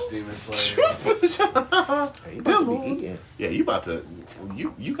and watch Demon Slayer. Hey, you about to be eating. Yeah, you about to.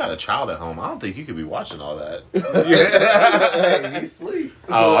 You got a child at home. I don't think you could be watching all that. Hey, he sleep.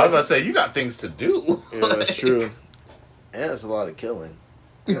 Oh, I was about to say you got things to do. Yeah, that's true. And it's a lot of killing.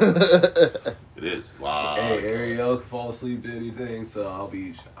 It is. Wow. Hey, Ariel can fall asleep to anything, so I'll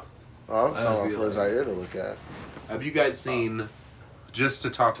be. I'm talking for Zaire to look at. Have you guys seen? Just to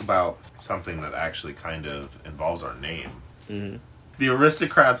talk about something that actually kind of involves our name. Mm-hmm. The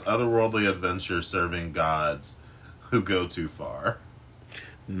aristocrats' otherworldly adventure serving gods who go too far.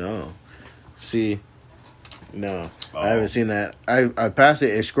 No. See, no. Oh. I haven't seen that. I passed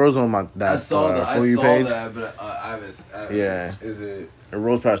it. It scrolls on my I saw page. That, but I haven't. Yeah. Is it? It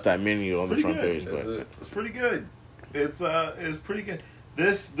rolls past that menu on the front page. But it's pretty good. It's pretty good.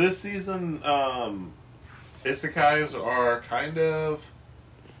 This season, isekais are kind of.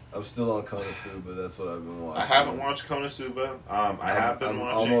 I'm still on Konosuba. That's what I've been watching. I haven't watched Konosuba. I have been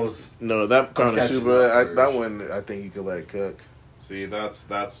watching. No, that Konosuba. That one I think you could let cook. See, that's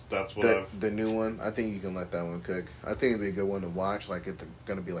what the new one. I think you can let that one cook. I think it'd be a good one to watch. Like it's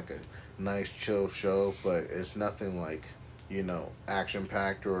gonna be like a nice chill show, but it's nothing like action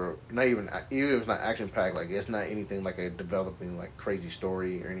packed or not even if it's not action packed. Like it's not anything like a developing like crazy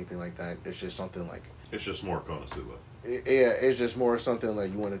story or anything like that. It's just something like it's just more Konosuba. Yeah, it's just more something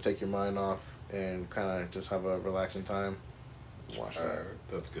like you want to take your mind off and kind of just have a relaxing time. Watch that.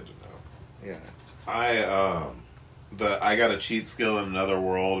 That's good to know. Yeah. I got a cheat skill in another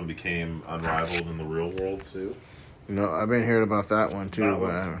world and became unrivaled in the real world too. I've been hearing about that one too.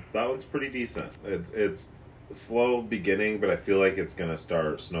 That one's pretty decent. It's a slow beginning, but I feel like it's gonna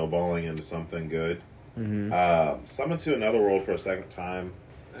start snowballing into something good. Mm-hmm. Summon to Another World for a second time.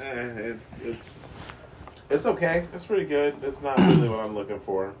 It's okay. It's pretty good. It's not really what I'm looking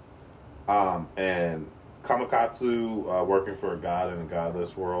for. And Kamakatsu, working for a god in a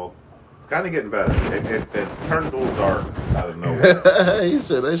godless world. It's kind of getting better. It turned a little dark out of nowhere. He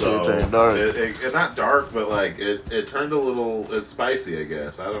said that shit turned dark. It's not dark, but like it turned a little. It's spicy, I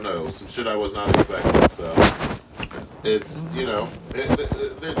guess. I don't know. Some shit I was not expecting. So it's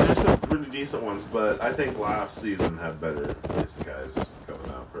there's some pretty decent ones, but I think last season had better isekais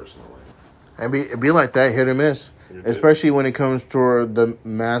coming out personally. And be like that, hit or miss. Especially when it comes to the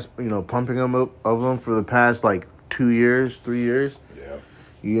mass, pumping of them for the past, 2 years, 3 years.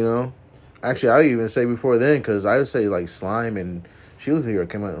 Yeah. Actually, I would even say before then, because I would say, Slime and Shield Hero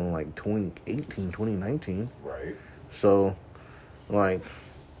came out in, 2018, 2019. Right. So, they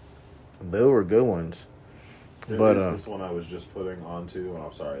were good ones. But this one I was just putting onto, and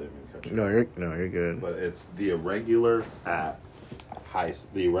I'm sorry I didn't mean to cut you. No, you're good. But it's the Irregular at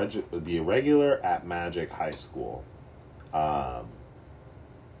the Irregular at Magic High School.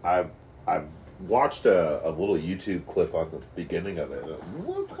 I've watched a little YouTube clip on the beginning of it. It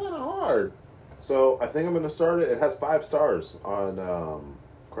looked kind of hard, so I think I'm going to start it. It has 5 stars on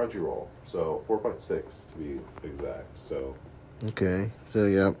Crunchyroll, so 4.6 to be exact. So okay, so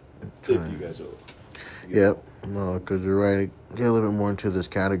yep. If you guys are, yep. No, because you're right. Get a little bit more into this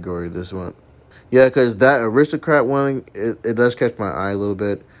category. This one. Yeah, because that Aristocrat one, it does catch my eye a little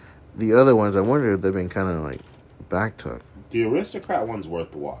bit. The other ones, I wonder if they've been kind of backtucked. The Aristocrat one's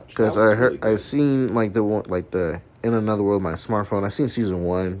worth the watch. Because I've seen the one the In Another World, my smartphone. I've seen season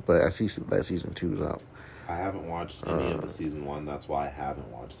 1, but I see that season 2 is out. I haven't watched any of the season 1. That's why I haven't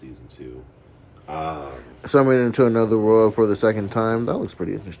watched season 2. Summoned into Another World for the second time. That looks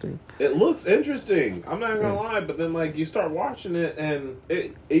pretty interesting. It looks interesting. I'm not gonna lie, but then you start watching it and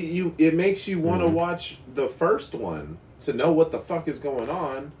it makes you want to watch the first one to know what the fuck is going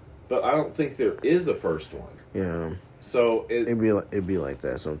on. But I don't think there is a first one. Yeah. So it'd be like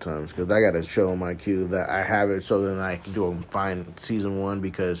that sometimes because I got to show my queue that I have it so then I can find season 1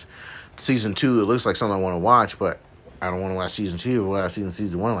 because season 2 it looks like something I want to watch, but I don't want to watch season 2 or I've seen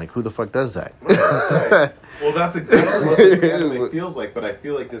season 1. Who the fuck does that? Right. Well, that's exactly what this anime feels like, but I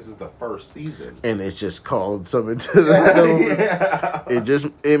feel like this is the first season. And it's just called something to that. Yeah. It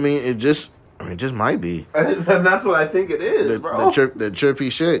just might be. And that's what I think it is, bro. The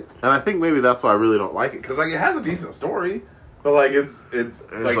chirpy shit. And I think maybe that's why I really don't like it, because it has a decent story, but it's he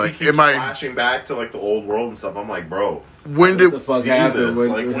keeps flashing back to the old world and stuff. I'm like, bro, when did the fuck happen?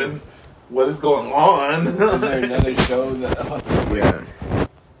 When what is going on? Is there another show that? Yeah.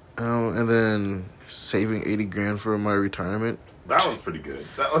 And then saving $80,000 for my retirement. That one's pretty good.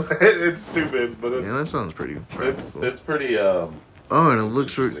 It's stupid, but it's that sounds pretty. It's pretty. Oh, and it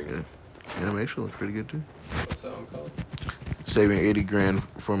looks really good. Animation looks pretty good too. What's that one called? Saving $80,000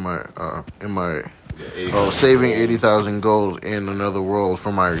 for my in my Yeah, saving 80,000 gold in another world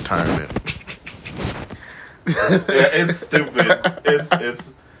for my retirement. It's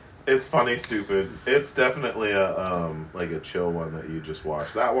stupid. It's funny, stupid. It's definitely a like a chill one that you just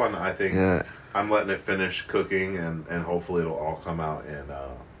watch. That one, I think, I'm letting it finish cooking, and hopefully it'll all come out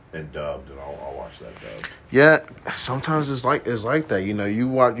in dubbed, and I'll watch that dubbed. Yeah, sometimes it's like that. You know, you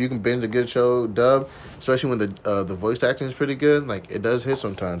can binge a good show dubbed, especially when the voice acting is pretty good. Like, it does hit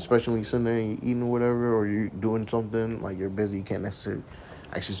sometimes, especially when you're sitting there and you're eating or whatever, or you're doing something like you're busy, you can't necessarily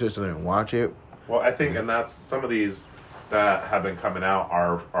actually sit there and watch it. Well, I think, and that's some of these that have been coming out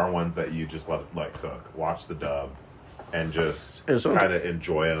are ones that you just let cook, watch the dub, and just kind of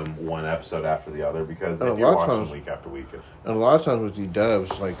enjoy them one episode after the other, because if you're watching week after week. And a lot of times with these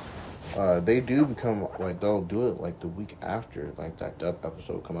dubs, like, they do become, like, they'll do it, like, the week after. Like, that dub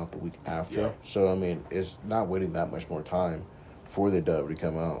episode come out the week after. Yeah. So, I mean, it's not waiting that much more time for the dub to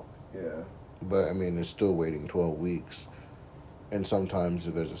come out. Yeah. But, I mean, it's still waiting 12 weeks. And sometimes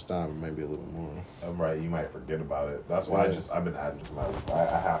if there's a stop, it might be a little more. I'm right. You might forget about it. That's why I've been adding to I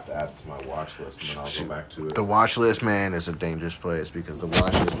have to add it to my watch list, and then I'll go back to it. The watch list, man, is a dangerous place, because the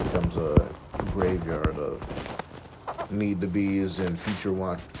watch list becomes a graveyard of need to be's and future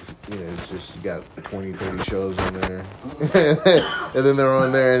watch. You know, it's just, you got 20, 30 shows on there. And then they're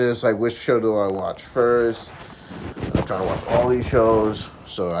on there, and it's like, which show do I watch first? I'm trying to watch all these shows,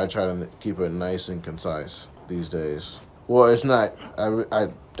 so I try to keep it nice and concise these days. Well, it's not.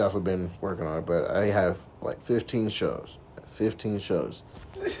 I definitely been working on it, but I have like 15 shows. 15 shows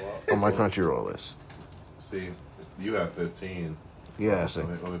on my Crunchyroll list. See, you have 15. Yeah, let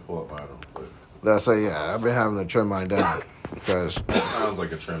me pull up mine real quick. That's I've been having to trim mine down because sounds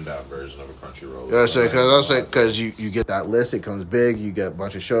like a trimmed down version of a Crunchyroll. Yeah, because you get that list, it comes big, you get a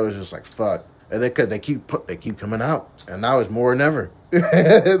bunch of shows, it's like fuck, and they keep coming out, and now it's more than ever.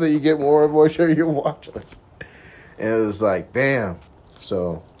 Then you get more and more shows you watch. And it was like, damn.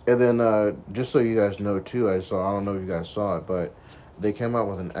 So, and then just so you guys know too, I don't know if you guys saw it, but they came out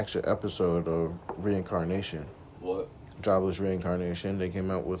with an extra episode of Reincarnation. What? Jobless Reincarnation. They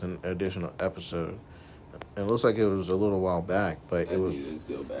came out with an additional episode. It looks like it was a little while back, but it was. I need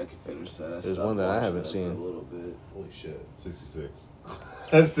to go back and finish that. It's one that I haven't seen. A little bit. Holy shit, 66.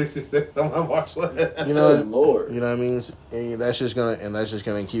 I have 66 on my watch list. You know, Lord. You know what I mean? And that's just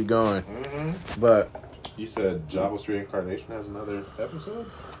gonna keep going. Mm-hmm. But you said Jobless Reincarnation has another episode?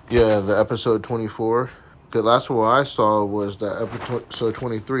 Yeah, the episode 24. The last one I saw was the episode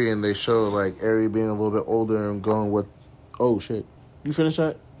 23, and they show like Ari being a little bit older and going with. Oh shit! You finished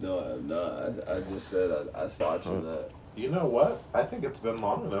that? No, I have not. I just said I stopped watching that. You know what? I think it's been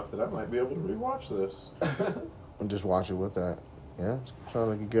long enough that I might be able to rewatch this. And just watch it with that. Yeah, sounds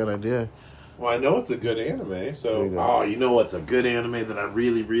like a good idea. Well, I know it's a good anime, so you know what's a good anime that I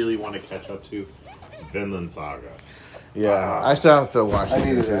really, really want to catch up to? Vinland Saga. Yeah, I still have to watch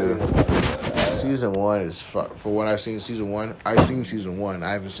season 2. Season 1 is for what I've seen. Season 1, I've seen season 1.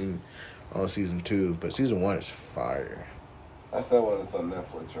 I haven't seen season 2, but season 1 is fire. That's that one that's on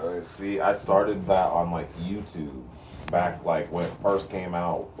Netflix, right? See, I started that on like YouTube back like when it first came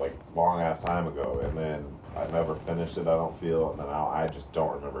out, like long ass time ago, and then I never finished it. I don't feel, and then I just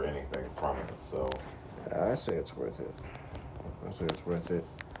don't remember anything from it. So I say it's worth it.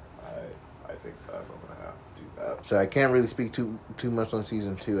 I think that I'm gonna have to do that. So I can't really speak too much on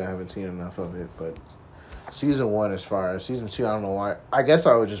season 2. I haven't seen enough of it, but season 1 is fire. Season 2, I don't know why. I guess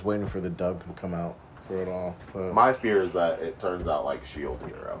I was just waiting for the dub to come out for it all. But my fear is that it turns out like Shield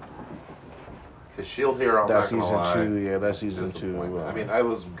Hero. Because Shield Hero, that's season 2. Yeah, that's season 2. I mean, I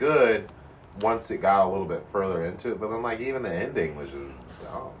was good once it got a little bit further into it, but then like even the ending was just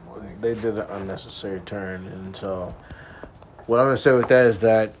dumb. They did an unnecessary turn, and so what I'm gonna say with that is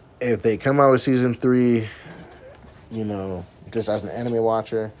that if they come out with season 3, you know, just as an anime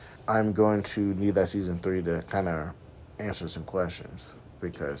watcher, I'm going to need that season 3 to kind of answer some questions.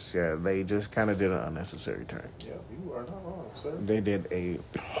 Because, they just kind of did an unnecessary turn. Yeah, you are not wrong, sir. They did a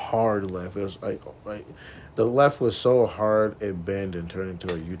hard left. It was like the left was so hard, it bent and turned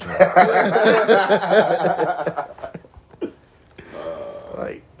into a U-turn.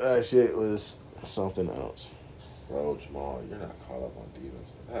 Like, that shit was something else. Bro, Jamal, you're not caught up on Demon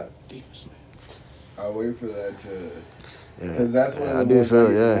Slayer. I wait for that to... Yeah, because that's when I do feel,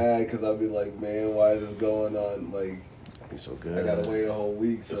 mad, because I'll be like, man, why is this going on? Like... so good. I gotta wait a whole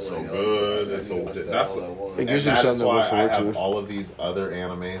week. So it's so good. It's so good. It gives you something to look forward to. I have all of these other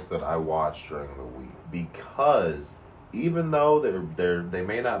animes that I watch during the week because even though they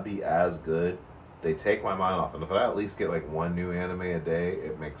may not be as good, they take my mind off. And if I at least get like one new anime a day,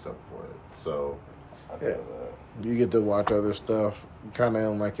 it makes up for it. So Yeah. You get to watch other stuff, kind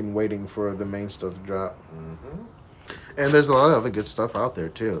of like in waiting for the main stuff to drop. Mm-hmm. And there's a lot of other good stuff out there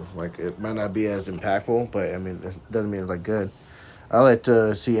too. Like it might not be as impactful, but I mean, it doesn't mean it's like good. I like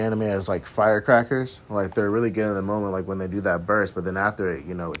to see anime as like firecrackers. Like they're really good in the moment, like when they do that burst, but then after it,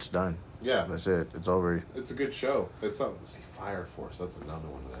 it's done. Yeah, that's it. It's over. It's a good show. It's something. See, Fire Force. That's another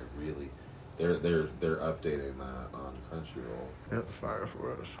one that I really. They're updating that on Crunchyroll. Yep, Fire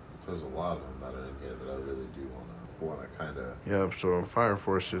Force. There's a lot of them that are in here that I really do wanna kind of. Yep. So Fire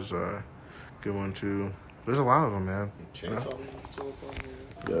Force is a good one too. There's a lot of them, man. Chainsaw Man is still up on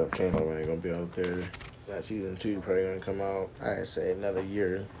there. Yep, Chainsaw Man ain't gonna be out there. That season 2 probably gonna come out. I'd say another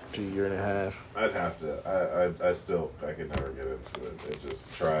year, 2 year and a half. I'd have to. I could never get into it. It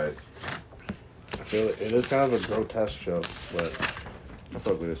just tried. I feel it is kind of a grotesque show, but I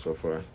fuck with it so far.